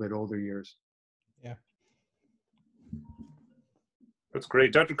little bit older years. Yeah. That's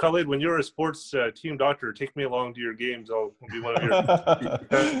great. Dr. Khalid, when you're a sports team doctor, take me along to your games. I'll be one of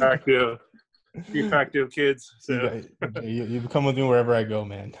your de facto kids. So you come with me wherever I go,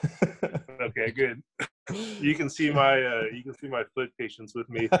 man. Okay, good. You can see my foot patients with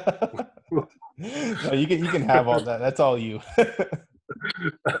me. No, you can have all that. That's all you.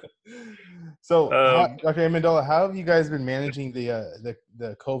 So, Dr. Amendola, how have you guys been managing the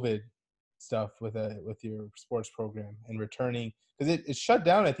COVID stuff with your sports program and returning? Because it shut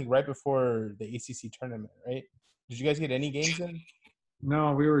down, I think, right before the ACC tournament, right? Did you guys get any games in?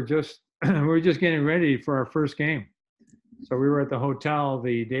 No, we were just getting ready for our first game. So we were at the hotel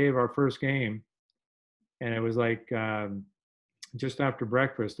the day of our first game, and it was like just after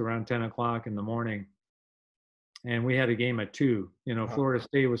breakfast, around 10 o'clock in the morning. And we had a game at 2. Florida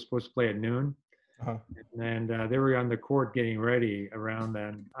State was supposed to play at noon. And they were on the court getting ready around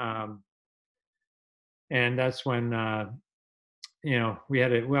then. And that's when, we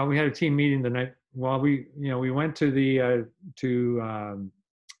had a team meeting the night. Well, we went to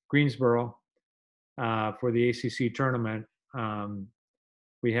Greensboro for the ACC tournament.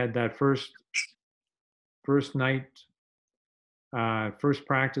 We had that first night, first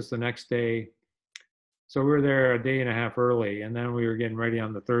practice the next day. So we were there a day and a half early, and then we were getting ready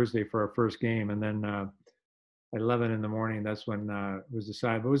on the Thursday for our first game. And then at 11 in the morning, that's when it was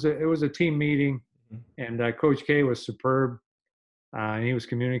decided. But it was a team meeting, and Coach K was superb, and he was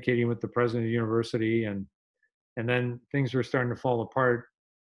communicating with the president of the university, and then things were starting to fall apart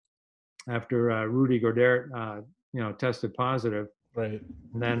after Rudy Gobert, tested positive. Right.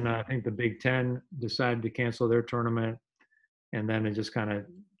 And then I think the Big Ten decided to cancel their tournament, and then it just kind of,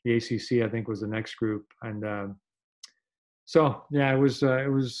 the ACC I think was the next group, and so yeah, it was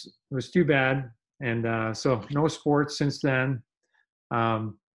too bad, and so no sports since then.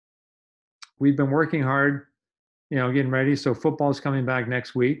 We've been working hard, getting ready. So football's coming back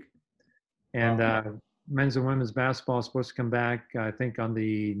next week, and men's and women's basketball is supposed to come back I think on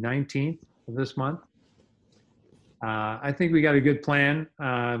the 19th of this month. I think we got a good plan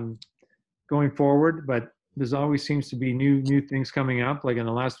going forward, but there's always seems to be new things coming up. Like in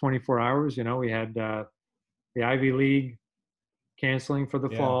the last 24 hours, we had the Ivy League canceling for the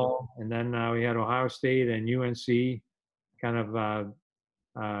fall, and then we had Ohio State and UNC kind of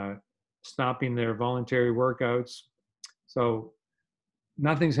stopping their voluntary workouts. So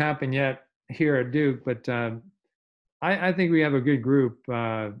nothing's happened yet here at Duke, but I think we have a good group.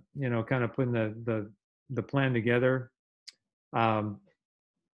 Kind of putting the plan together.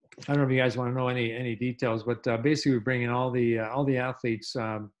 I don't know if you guys want to know any details, but basically we're bringing all the athletes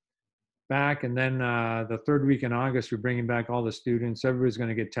back, and then the third week in August we're bringing back all the students. Everybody's going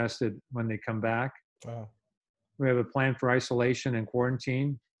to get tested when they come back. Wow. We have a plan for isolation and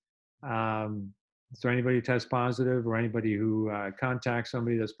quarantine. So anybody tests positive or anybody who contacts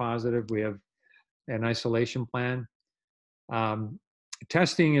somebody that's positive, we have an isolation plan.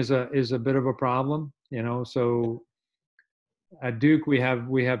 Testing is a bit of a problem, so at Duke, we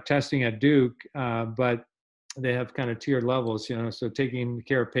have testing at Duke, but they have kind of tiered levels, so taking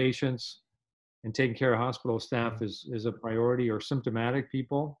care of patients and taking care of hospital staff is a priority, or symptomatic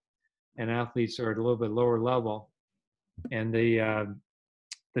people, and athletes are at a little bit lower level. And the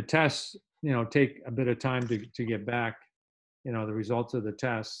tests, take a bit of time to get back, the results of the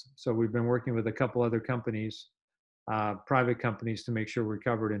tests. So we've been working with a couple other companies, private companies, to make sure we're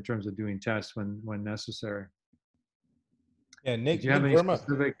covered in terms of doing tests when necessary. Yeah, Nick. Do you have any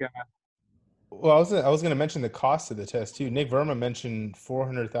specific? Well, I was going to mention the cost of the test too. Nick Verma mentioned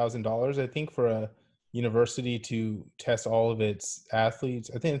 $400,000, I think, for a university to test all of its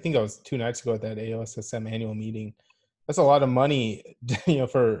athletes. I think that was 2 nights ago at that AOSSM annual meeting. That's a lot of money,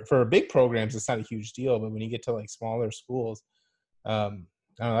 for big programs. It's not a huge deal, but when you get to like smaller schools, I don't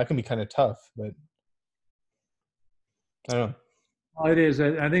know, that can be kind of tough. But I don't know. Well, it is.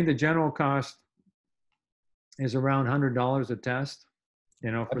 I think the general cost is around $100 a test,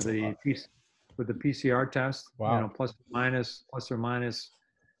 for the PCR test. Wow. Plus or minus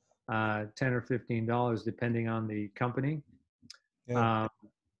 $10 or $15 depending on the company. Yeah.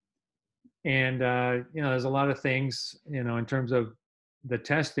 And there's a lot of things, in terms of the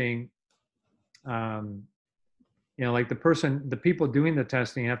testing. Like the people doing the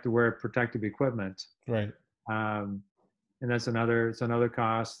testing have to wear protective equipment. Right. And it's another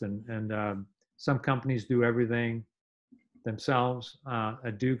cost. And some companies do everything themselves.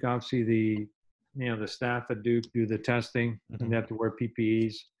 At Duke, obviously the staff at Duke do the testing, and they have to wear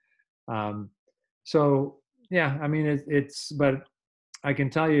PPEs. So yeah, I mean but I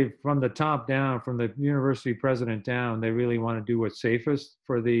can tell you from the top down, from the university president down, they really want to do what's safest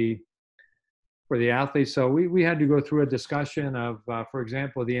for the for the athletes. So we had to go through a discussion of, for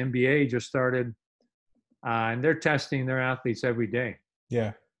example, the NBA just started, and they're testing their athletes every day.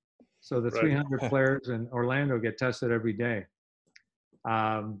 Yeah. So the Right. 300 players in Orlando get tested every day.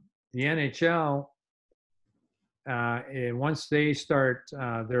 The NHL, and once they start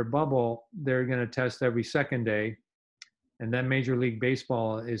their bubble, they're going to test every second day. And then Major League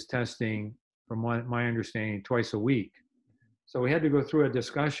Baseball is testing, from my understanding, twice a week. So we had to go through a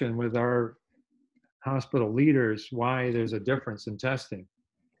discussion with our hospital leaders why there's a difference in testing.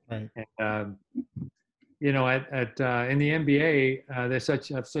 Right. And, you know, in the NBA, there's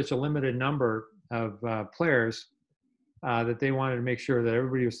such a limited number of players that they wanted to make sure that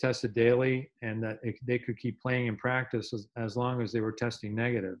everybody was tested daily and that they could keep playing in practice as long as they were testing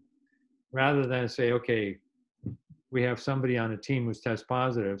negative, rather than say, okay, we have somebody on a team who's test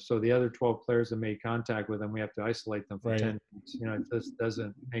positive, so the other 12 players that made contact with them, we have to isolate them for 10 weeks. You know, it just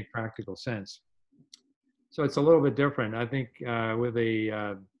doesn't make practical sense. So it's a little bit different. I think with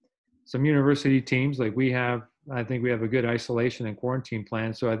some university teams like we have, I think we have a good isolation and quarantine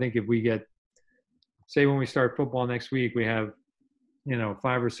plan. So I think if we get, say when we start football next week, we have, you know,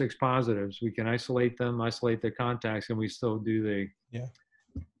 5 or 6 positives, we can isolate them, isolate their contacts, and we still do the. Yeah.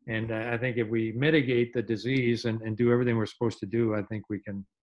 And I think if we mitigate the disease and do everything we're supposed to do, I think we can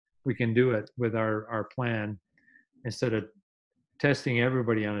do it with our plan, instead of testing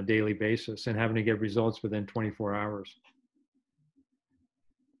everybody on a daily basis and having to get results within 24 hours.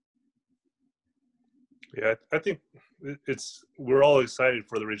 Yeah, I think we're all excited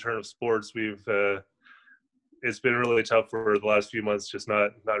for the return of sports. It's been really tough for the last few months, just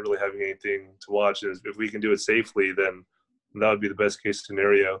not really having anything to watch. And if we can do it safely, then that would be the best case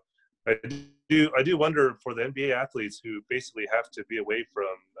scenario. I do wonder for the NBA athletes who basically have to be away from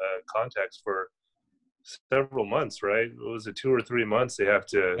contacts for several months, right? What was it, 2 or 3 months? They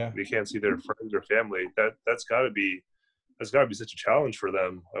can't see their friends or family. That's got to be such a challenge for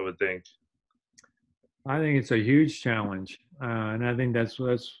them, I would think. I think it's a huge challenge, and I think that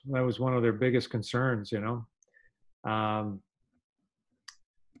was one of their biggest concerns. You know,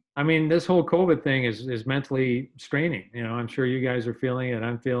 I mean, this whole COVID thing is mentally straining. You know, I'm sure you guys are feeling it.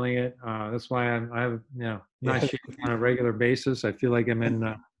 I'm feeling it. That's why I'm not shaving on a regular basis. I feel like I'm in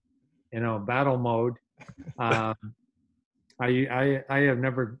battle mode. I have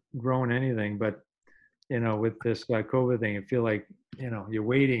never grown anything, but you know, with this COVID thing, I feel like, you know, you're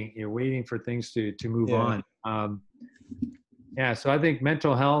waiting for things to move on. So I think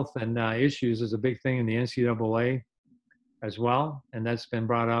mental health and issues is a big thing in the NCAA as well, and that's been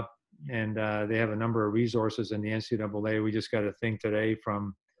brought up. And they have a number of resources in the NCAA. We just got a thing today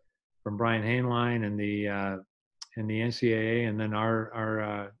from Brian Hainline and the NCAA, and then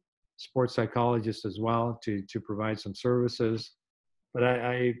our sports psychologist as well to provide some services. But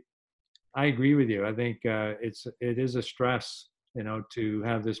I agree with you. I think it is a stress, you know, to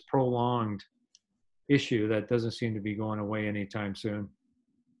have this prolonged issue that doesn't seem to be going away anytime soon.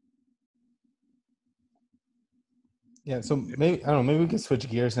 Yeah, so maybe we can switch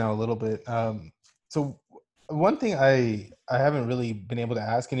gears now a little bit. So one thing I haven't really been able to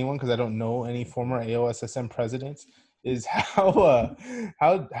ask anyone, because I don't know any former AOSSM presidents, is how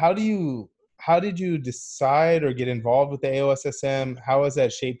did you decide or get involved with the AOSSM? How has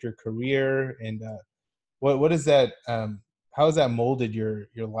that shaped your career, and what is that? How has that molded your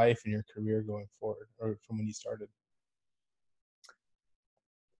life and your career going forward, or from when you started?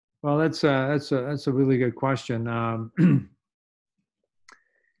 Well, that's a really good question.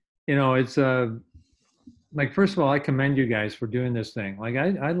 You know, it's like, first of all, I commend you guys for doing this thing. Like,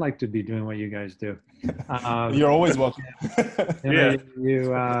 I'd like to be doing what you guys do. You're always welcome.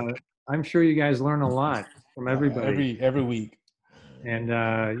 I'm sure you guys learn a lot from everybody every week. And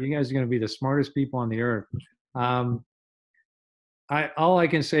you guys are going to be the smartest people on the earth. All I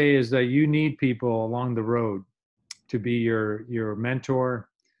can say is that you need people along the road to be your mentor,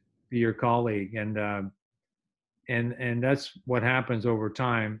 be your colleague, and that's what happens over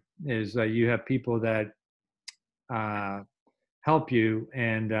time, is that you have people that help you,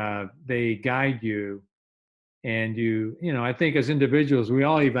 and they guide you, and you know, I think as individuals we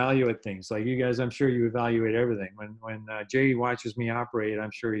all evaluate things. Like you guys, I'm sure you evaluate everything. When Jay watches me operate,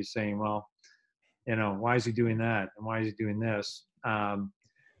 I'm sure he's saying, well, you know, why is he doing that, and why is he doing this?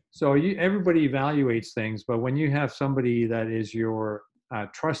 So everybody evaluates things, but when you have somebody that is your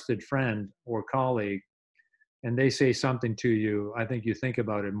trusted friend or colleague, and they say something to you, I think you think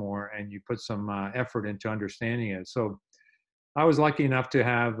about it more and you put some effort into understanding it. So I was lucky enough to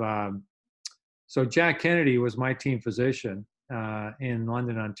have, so Jack Kennedy was my team physician in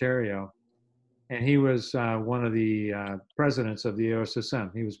London, Ontario, and he was one of the presidents of the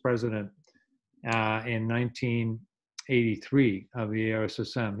AOSSM. He was president in 1983 of the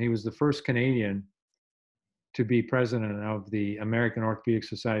AOSSM. He was the first Canadian to be president of the American Orthopedic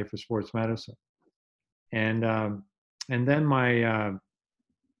Society for Sports Medicine. And then my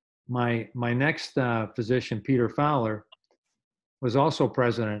next physician, Peter Fowler, was also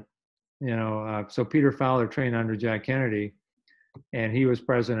president. So Peter Fowler trained under Jack Kennedy, and he was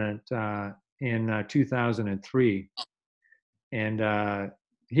president in 2003. And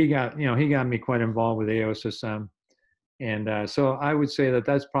he got me quite involved with AOSSM. And so I would say that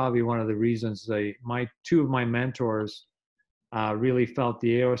that's probably one of the reasons two of my mentors really felt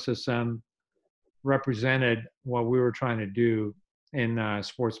the AOSSM represented what we were trying to do in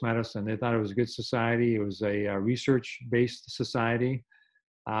sports medicine. They thought it was a good society. It was a research-based society.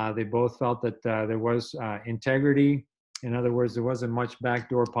 They both felt that there was integrity. In other words, there wasn't much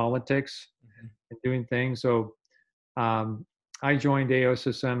backdoor politics in doing things. So I joined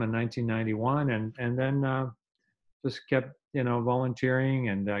AOSSM in 1991, and then just kept volunteering,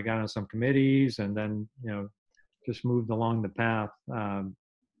 and I got on some committees, and then just moved along the path.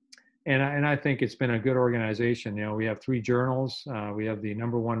 And I think it's been a good organization. We have 3 journals. We have the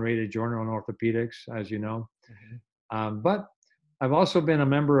 #1 rated journal in orthopedics, as you know. But I've also been a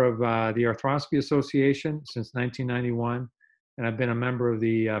member of the Arthroscopy Association since 1991, and I've been a member of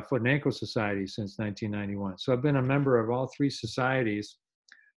the Foot and Ankle Society since 1991. So I've been a member of all 3 societies,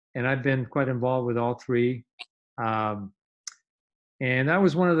 and I've been quite involved with all 3. And that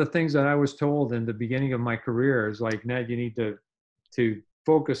was one of the things that I was told in the beginning of my career is like, Ned, you need to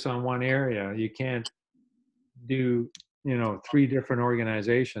focus on one area. You can't do 3 different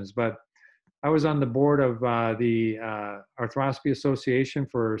organizations. But I was on the board of the Arthroscopy Association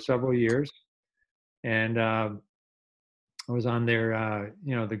for several years, and I was on their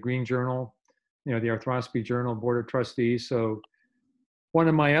the Green Journal, the Arthroscopy Journal Board of Trustees. So one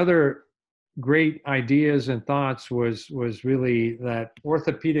of my other great ideas and thoughts was really that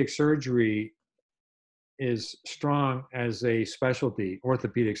orthopedic surgery is strong as a specialty,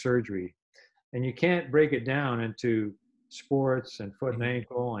 orthopedic surgery, and you can't break it down into sports and foot and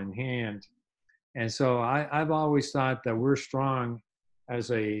ankle and hand. And so I've always thought that we're strong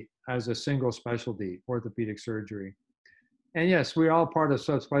as a single specialty, orthopedic surgery. And yes, we're all part of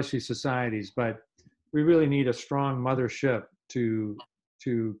subspecialty societies, but we really need a strong mothership to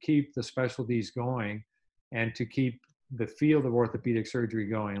keep the specialties going and to keep the field of orthopedic surgery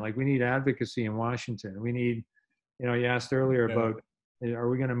going. Like we need advocacy in Washington. We need, you asked earlier about, are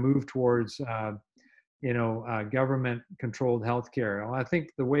we going to move towards, government-controlled healthcare? Well, I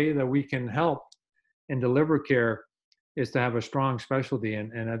think the way that we can help and deliver care is to have a strong specialty.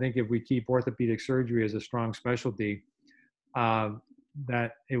 And I think if we keep orthopedic surgery as a strong specialty,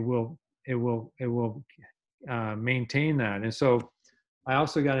 that it will maintain that. And so I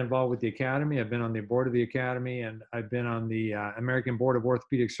also got involved with the Academy. I've been on the board of the Academy, and I've been on the American Board of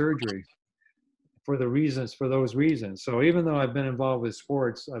Orthopedic Surgery for those reasons. So even though I've been involved with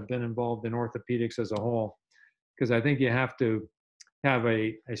sports, I've been involved in orthopedics as a whole, because I think you have to have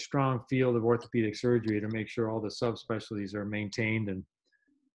a strong field of orthopedic surgery to make sure all the subspecialties are maintained and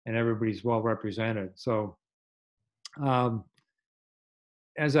everybody's well represented. So I'm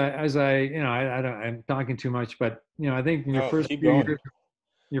talking too much, but I think in your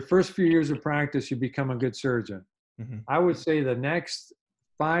first few years of practice, you become a good surgeon. Mm-hmm. I would say the next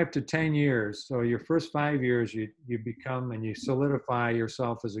 5 to 10 years, so your first 5 years, you become and you solidify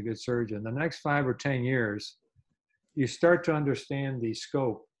yourself as a good surgeon. The next 5 or 10 years, you start to understand the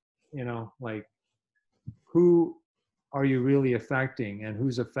scope, like who are you really affecting and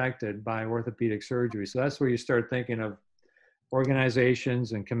who's affected by orthopedic surgery. So that's where you start thinking of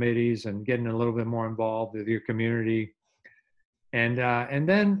organizations and committees and getting a little bit more involved with your community. And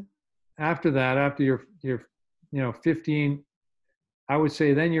then after that, after you're 15, I would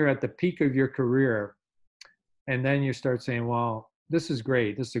say then you're at the peak of your career. And then you start saying, well, this is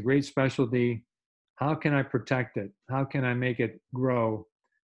great. This is a great specialty. How can I protect it? How can I make it grow?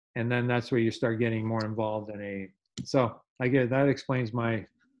 And then that's where you start getting more involved so I guess that explains my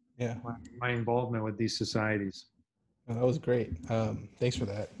involvement with these societies. Oh, that was great. Thanks for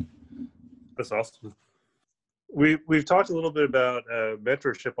that. That's awesome. We've talked a little bit about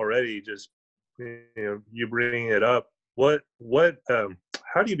mentorship already. Just you bringing it up. How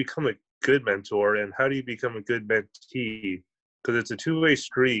do you become a good mentor, and how do you become a good mentee? Because it's a two-way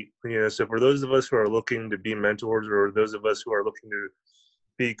street. So for those of us who are looking to be mentors, or those of us who are looking to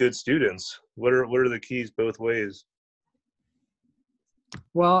be good students, what are the keys both ways?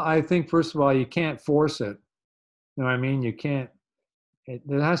 Well, I think first of all, you can't force it. You know what I mean? You can't.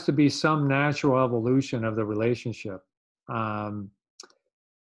 There has to be some natural evolution of the relationship.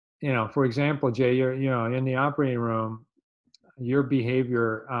 for example, Jay, you're, in the operating room, your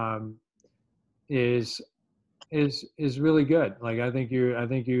behavior is really good. Like I think you're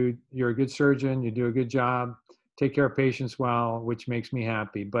a good surgeon. You do a good job, take care of patients well, which makes me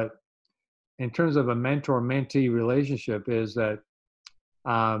happy. But in terms of a mentor-mentee relationship, is that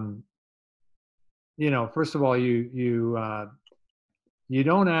first of all, you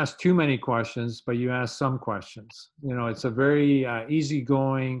don't ask too many questions, but you ask some questions. It's a very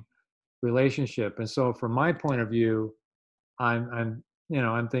easygoing relationship, and so from my point of view, I'm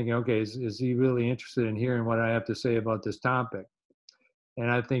thinking, okay, is he really interested in hearing what I have to say about this topic? And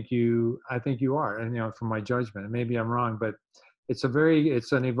I think you are, and from my judgment, and maybe I'm wrong, but it's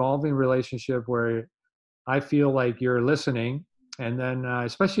an evolving relationship where I feel like you're listening, and then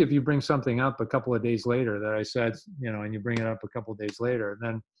especially if you bring something up a couple of days later that I said, and you bring it up a couple of days later, and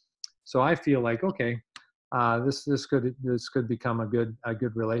then so I feel like, okay, this could become a good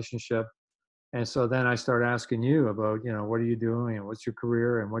relationship. And so then I start asking you about, what are you doing and what's your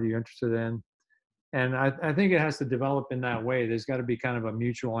career and what are you interested in? And I think it has to develop in that way. There's got to be kind of a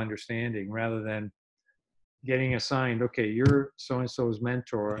mutual understanding rather than getting assigned, okay, you're so-and-so's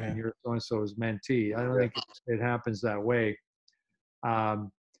mentor and you're so-and-so's mentee. I don't think it happens that way. Um,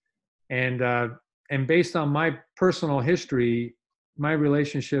 and based on my personal history, my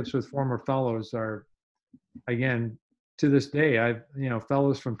relationships with former fellows are, again, to this day,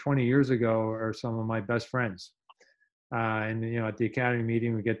 fellows from 20 years ago are some of my best friends. And at the academy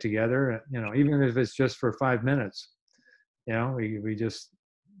meeting, we get together, even if it's just for 5 minutes, we just,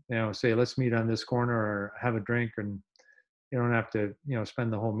 say, let's meet on this corner or have a drink, and you don't have to,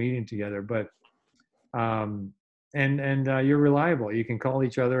 spend the whole meeting together. But, you're reliable. You can call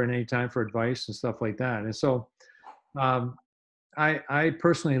each other at any time for advice and stuff like that. And so, I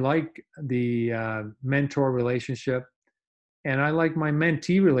personally like the mentor relationship, and I like my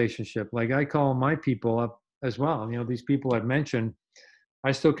mentee relationship. Like I call my people up as well. These people I've mentioned,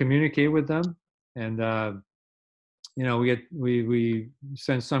 I still communicate with them, and we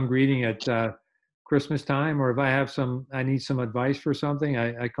send some greeting at Christmas time, or if I need some advice for something,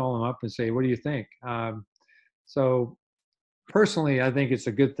 I call them up and say, what do you think? So personally, I think it's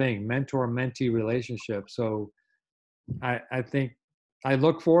a good thing, mentor-mentee relationship. So I think I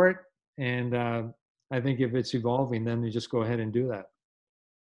look for it, and I think if it's evolving, then you just go ahead and do that.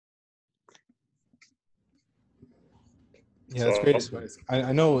 Yeah, that's great advice.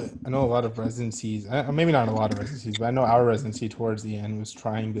 I know a lot of residencies, maybe not a lot of residencies, but I know our residency towards the end was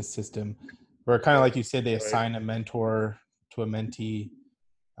trying this system where kind of like you said, they assign a mentor to a mentee.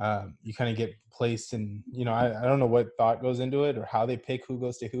 You kind of get placed in, I don't know what thought goes into it or how they pick who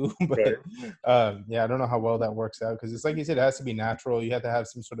goes to who, but I don't know how well that works out, because it's like you said, it has to be natural. You have to have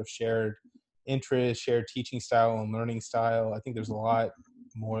some sort of shared interest, shared teaching style and learning style. I think there's a lot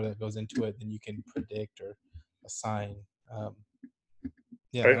more that goes into it than you can predict or assign. I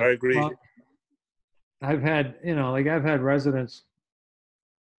agree. Well, I've had residents,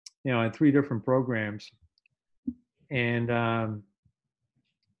 in 3 different programs, and I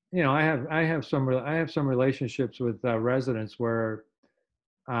have some relationships with residents where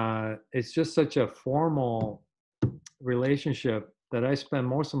it's just such a formal relationship that I spend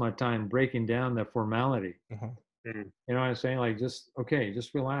most of my time breaking down the formality. You know what I'm saying? Like, just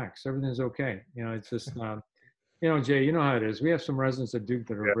relax. Everything's okay. It's just, Jay, you know how it is. We have some residents at Duke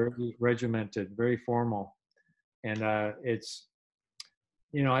that are very regimented, very formal. And it's,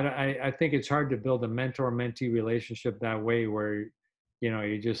 I think it's hard to build a mentor-mentee relationship that way where,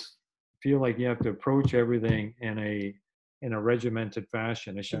 you just feel like you have to approach everything in a regimented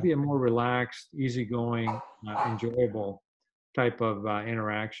fashion. It should be a more relaxed, easygoing, enjoyable type of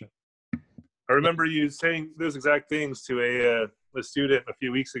interaction. I remember you saying those exact things to a student a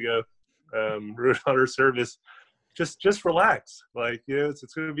few weeks ago, on her service. Just relax. Like,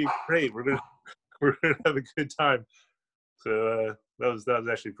 it's going to be great. We're gonna have a good time. So that was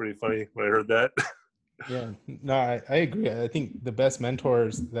actually pretty funny when I heard that. Yeah, no, I agree. I think the best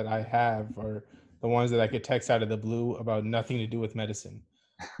mentors that I have are the ones that I could text out of the blue about nothing to do with medicine.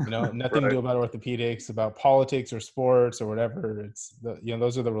 Nothing to do about orthopedics, about politics or sports or whatever. It's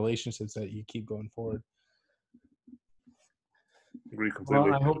those are the relationships that you keep going forward. Agree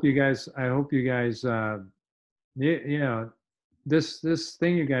completely. Well, I hope you guys, this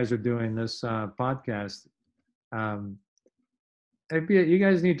thing you guys are doing, this podcast, you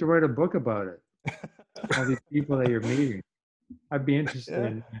guys need to write a book about it. All these people that you're meeting. I'd be interested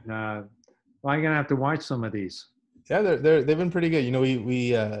in I'm gonna have to watch some of these. Yeah, they've been pretty good.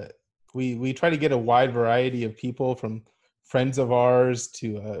 We try to get a wide variety of people, from friends of ours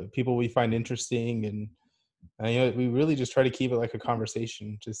to people we find interesting, and We really just try to keep it like a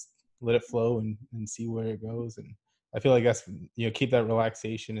conversation, just let it flow and see where it goes. And I feel like that's, keep that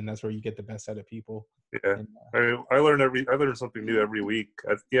relaxation, and that's where you get the best out of people. Yeah, And, I learn something new every week.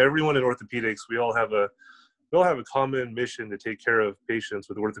 Everyone in orthopedics, we all have a common mission to take care of patients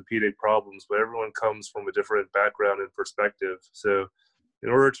with orthopedic problems, but everyone comes from a different background and perspective. So in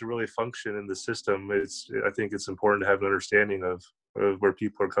order to really function in the system, I think it's important to have an understanding of where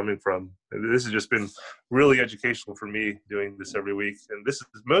people are coming from. And this has just been really educational for me doing this every week. And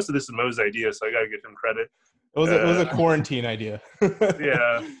most of this is Mo's idea, so I got to give him credit. It was a quarantine idea.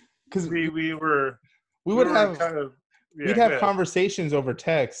 Yeah, because we'd have conversations over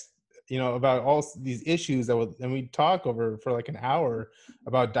text, about all these issues and we'd talk over for like an hour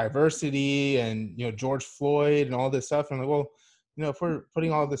about diversity and, George Floyd and all this stuff. And I'm like, well, if we're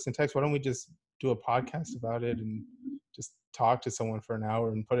putting all this in text, why don't we just do a podcast about it and just talk to someone for an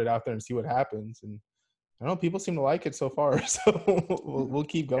hour and put it out there and see what happens? And I don't know, people seem to like it so far, so we'll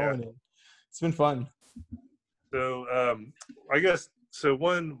keep going. Yeah. It's been fun. So I guess,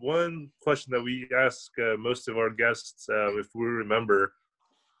 one question that we ask most of our guests, if we remember,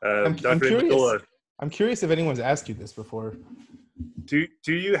 I'm curious. I'm curious if anyone's asked you this before. Do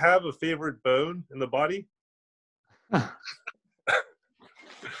you have a favorite bone in the body?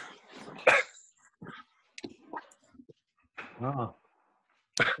 Oh,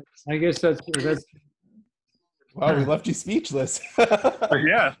 I guess that's. Wow, we left you speechless.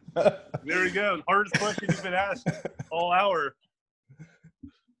 Yeah, there we go. Hardest question you've been asked all hour.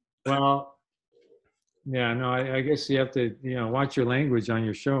 Well, yeah, no, I guess you have to, watch your language on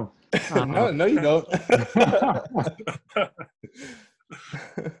your show. No, you don't.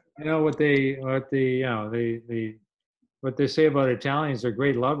 What they say about Italians, they're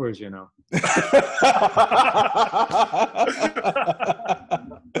great lovers,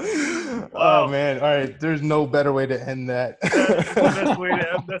 Oh man! All right, there's no better way to end that. That's the best way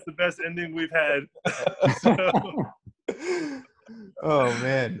to end. That's the best ending we've had. Oh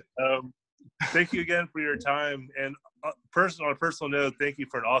man! Thank you again for your time, and on a personal note, thank you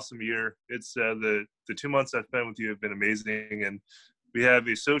for an awesome year. It's the 2 months I've spent with you have been amazing, and we have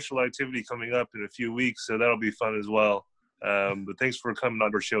a social activity coming up in a few weeks, so that'll be fun as well. But thanks for coming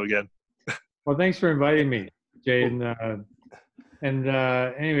on our show again. Well, thanks for inviting me, Jay. And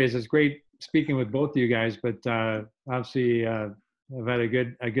anyways, it's great speaking with both of you guys. But obviously, I've had a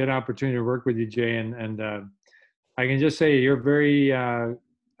good opportunity to work with you, Jay. And I can just say you're very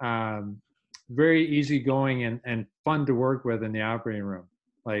very easygoing and fun to work with in the operating room.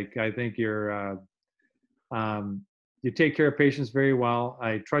 Like, I think you take care of patients very well.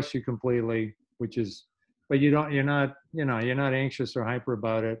 I trust you completely, but you're not anxious or hyper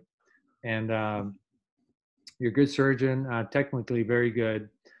about it. And you're a good surgeon, technically very good.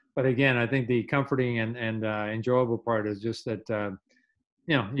 But again, I think the comforting and enjoyable part is just that,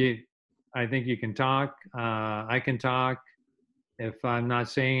 I think you can talk. I can talk. If I'm not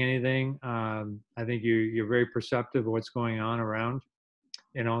saying anything, I think you're very perceptive of what's going on around,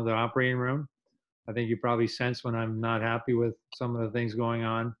 the operating room. I think you probably sense when I'm not happy with some of the things going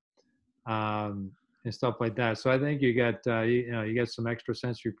on. And stuff like that. So I think you got some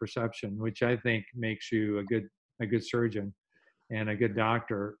extrasensory perception, which I think makes you a good surgeon and a good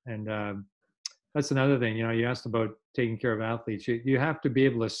doctor. And that's another thing. You asked about taking care of athletes. You have to be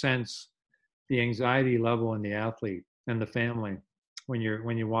able to sense the anxiety level in the athlete and the family when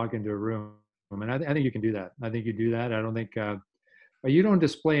you walk into a room. And I think you can do that. I think you do that. I don't think, but you don't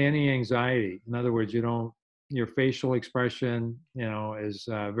display any anxiety. In other words, your facial expression, is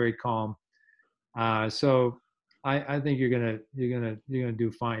very calm. So I think you're gonna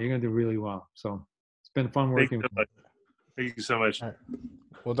do fine. You're gonna do really well. So it's been fun working with you. Thank you so much. All right.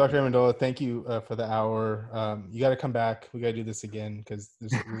 Well, Dr. Amendola, thank you for the hour. You got to come back. We got to do this again because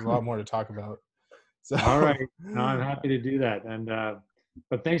there's a lot more to talk about. So. All right. No, I'm happy to do that. And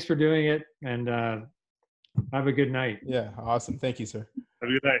but thanks for doing it. And have a good night. Yeah. Awesome. Thank you, sir. Have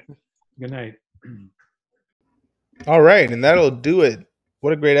a good night. Good night. All right. And that'll do it.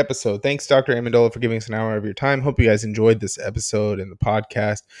 What a great episode. Thanks, Dr. Amendola, for giving us an hour of your time. Hope you guys enjoyed this episode and the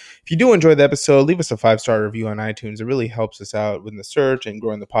podcast. If you do enjoy the episode, leave us a 5-star review on iTunes. It really helps us out with the search and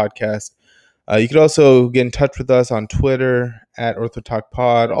growing the podcast. You could also get in touch with us on Twitter at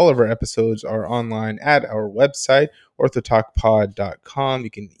orthotalkpod. All of our episodes are online at our website, orthotalkpod.com. You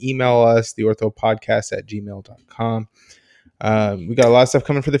can email us, theorthopodcast@gmail.com. We got a lot of stuff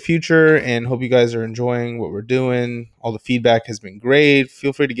coming for the future and hope you guys are enjoying what we're doing. All the feedback has been great.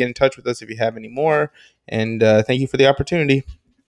 Feel free to get in touch with us if you have any more. And thank you for the opportunity.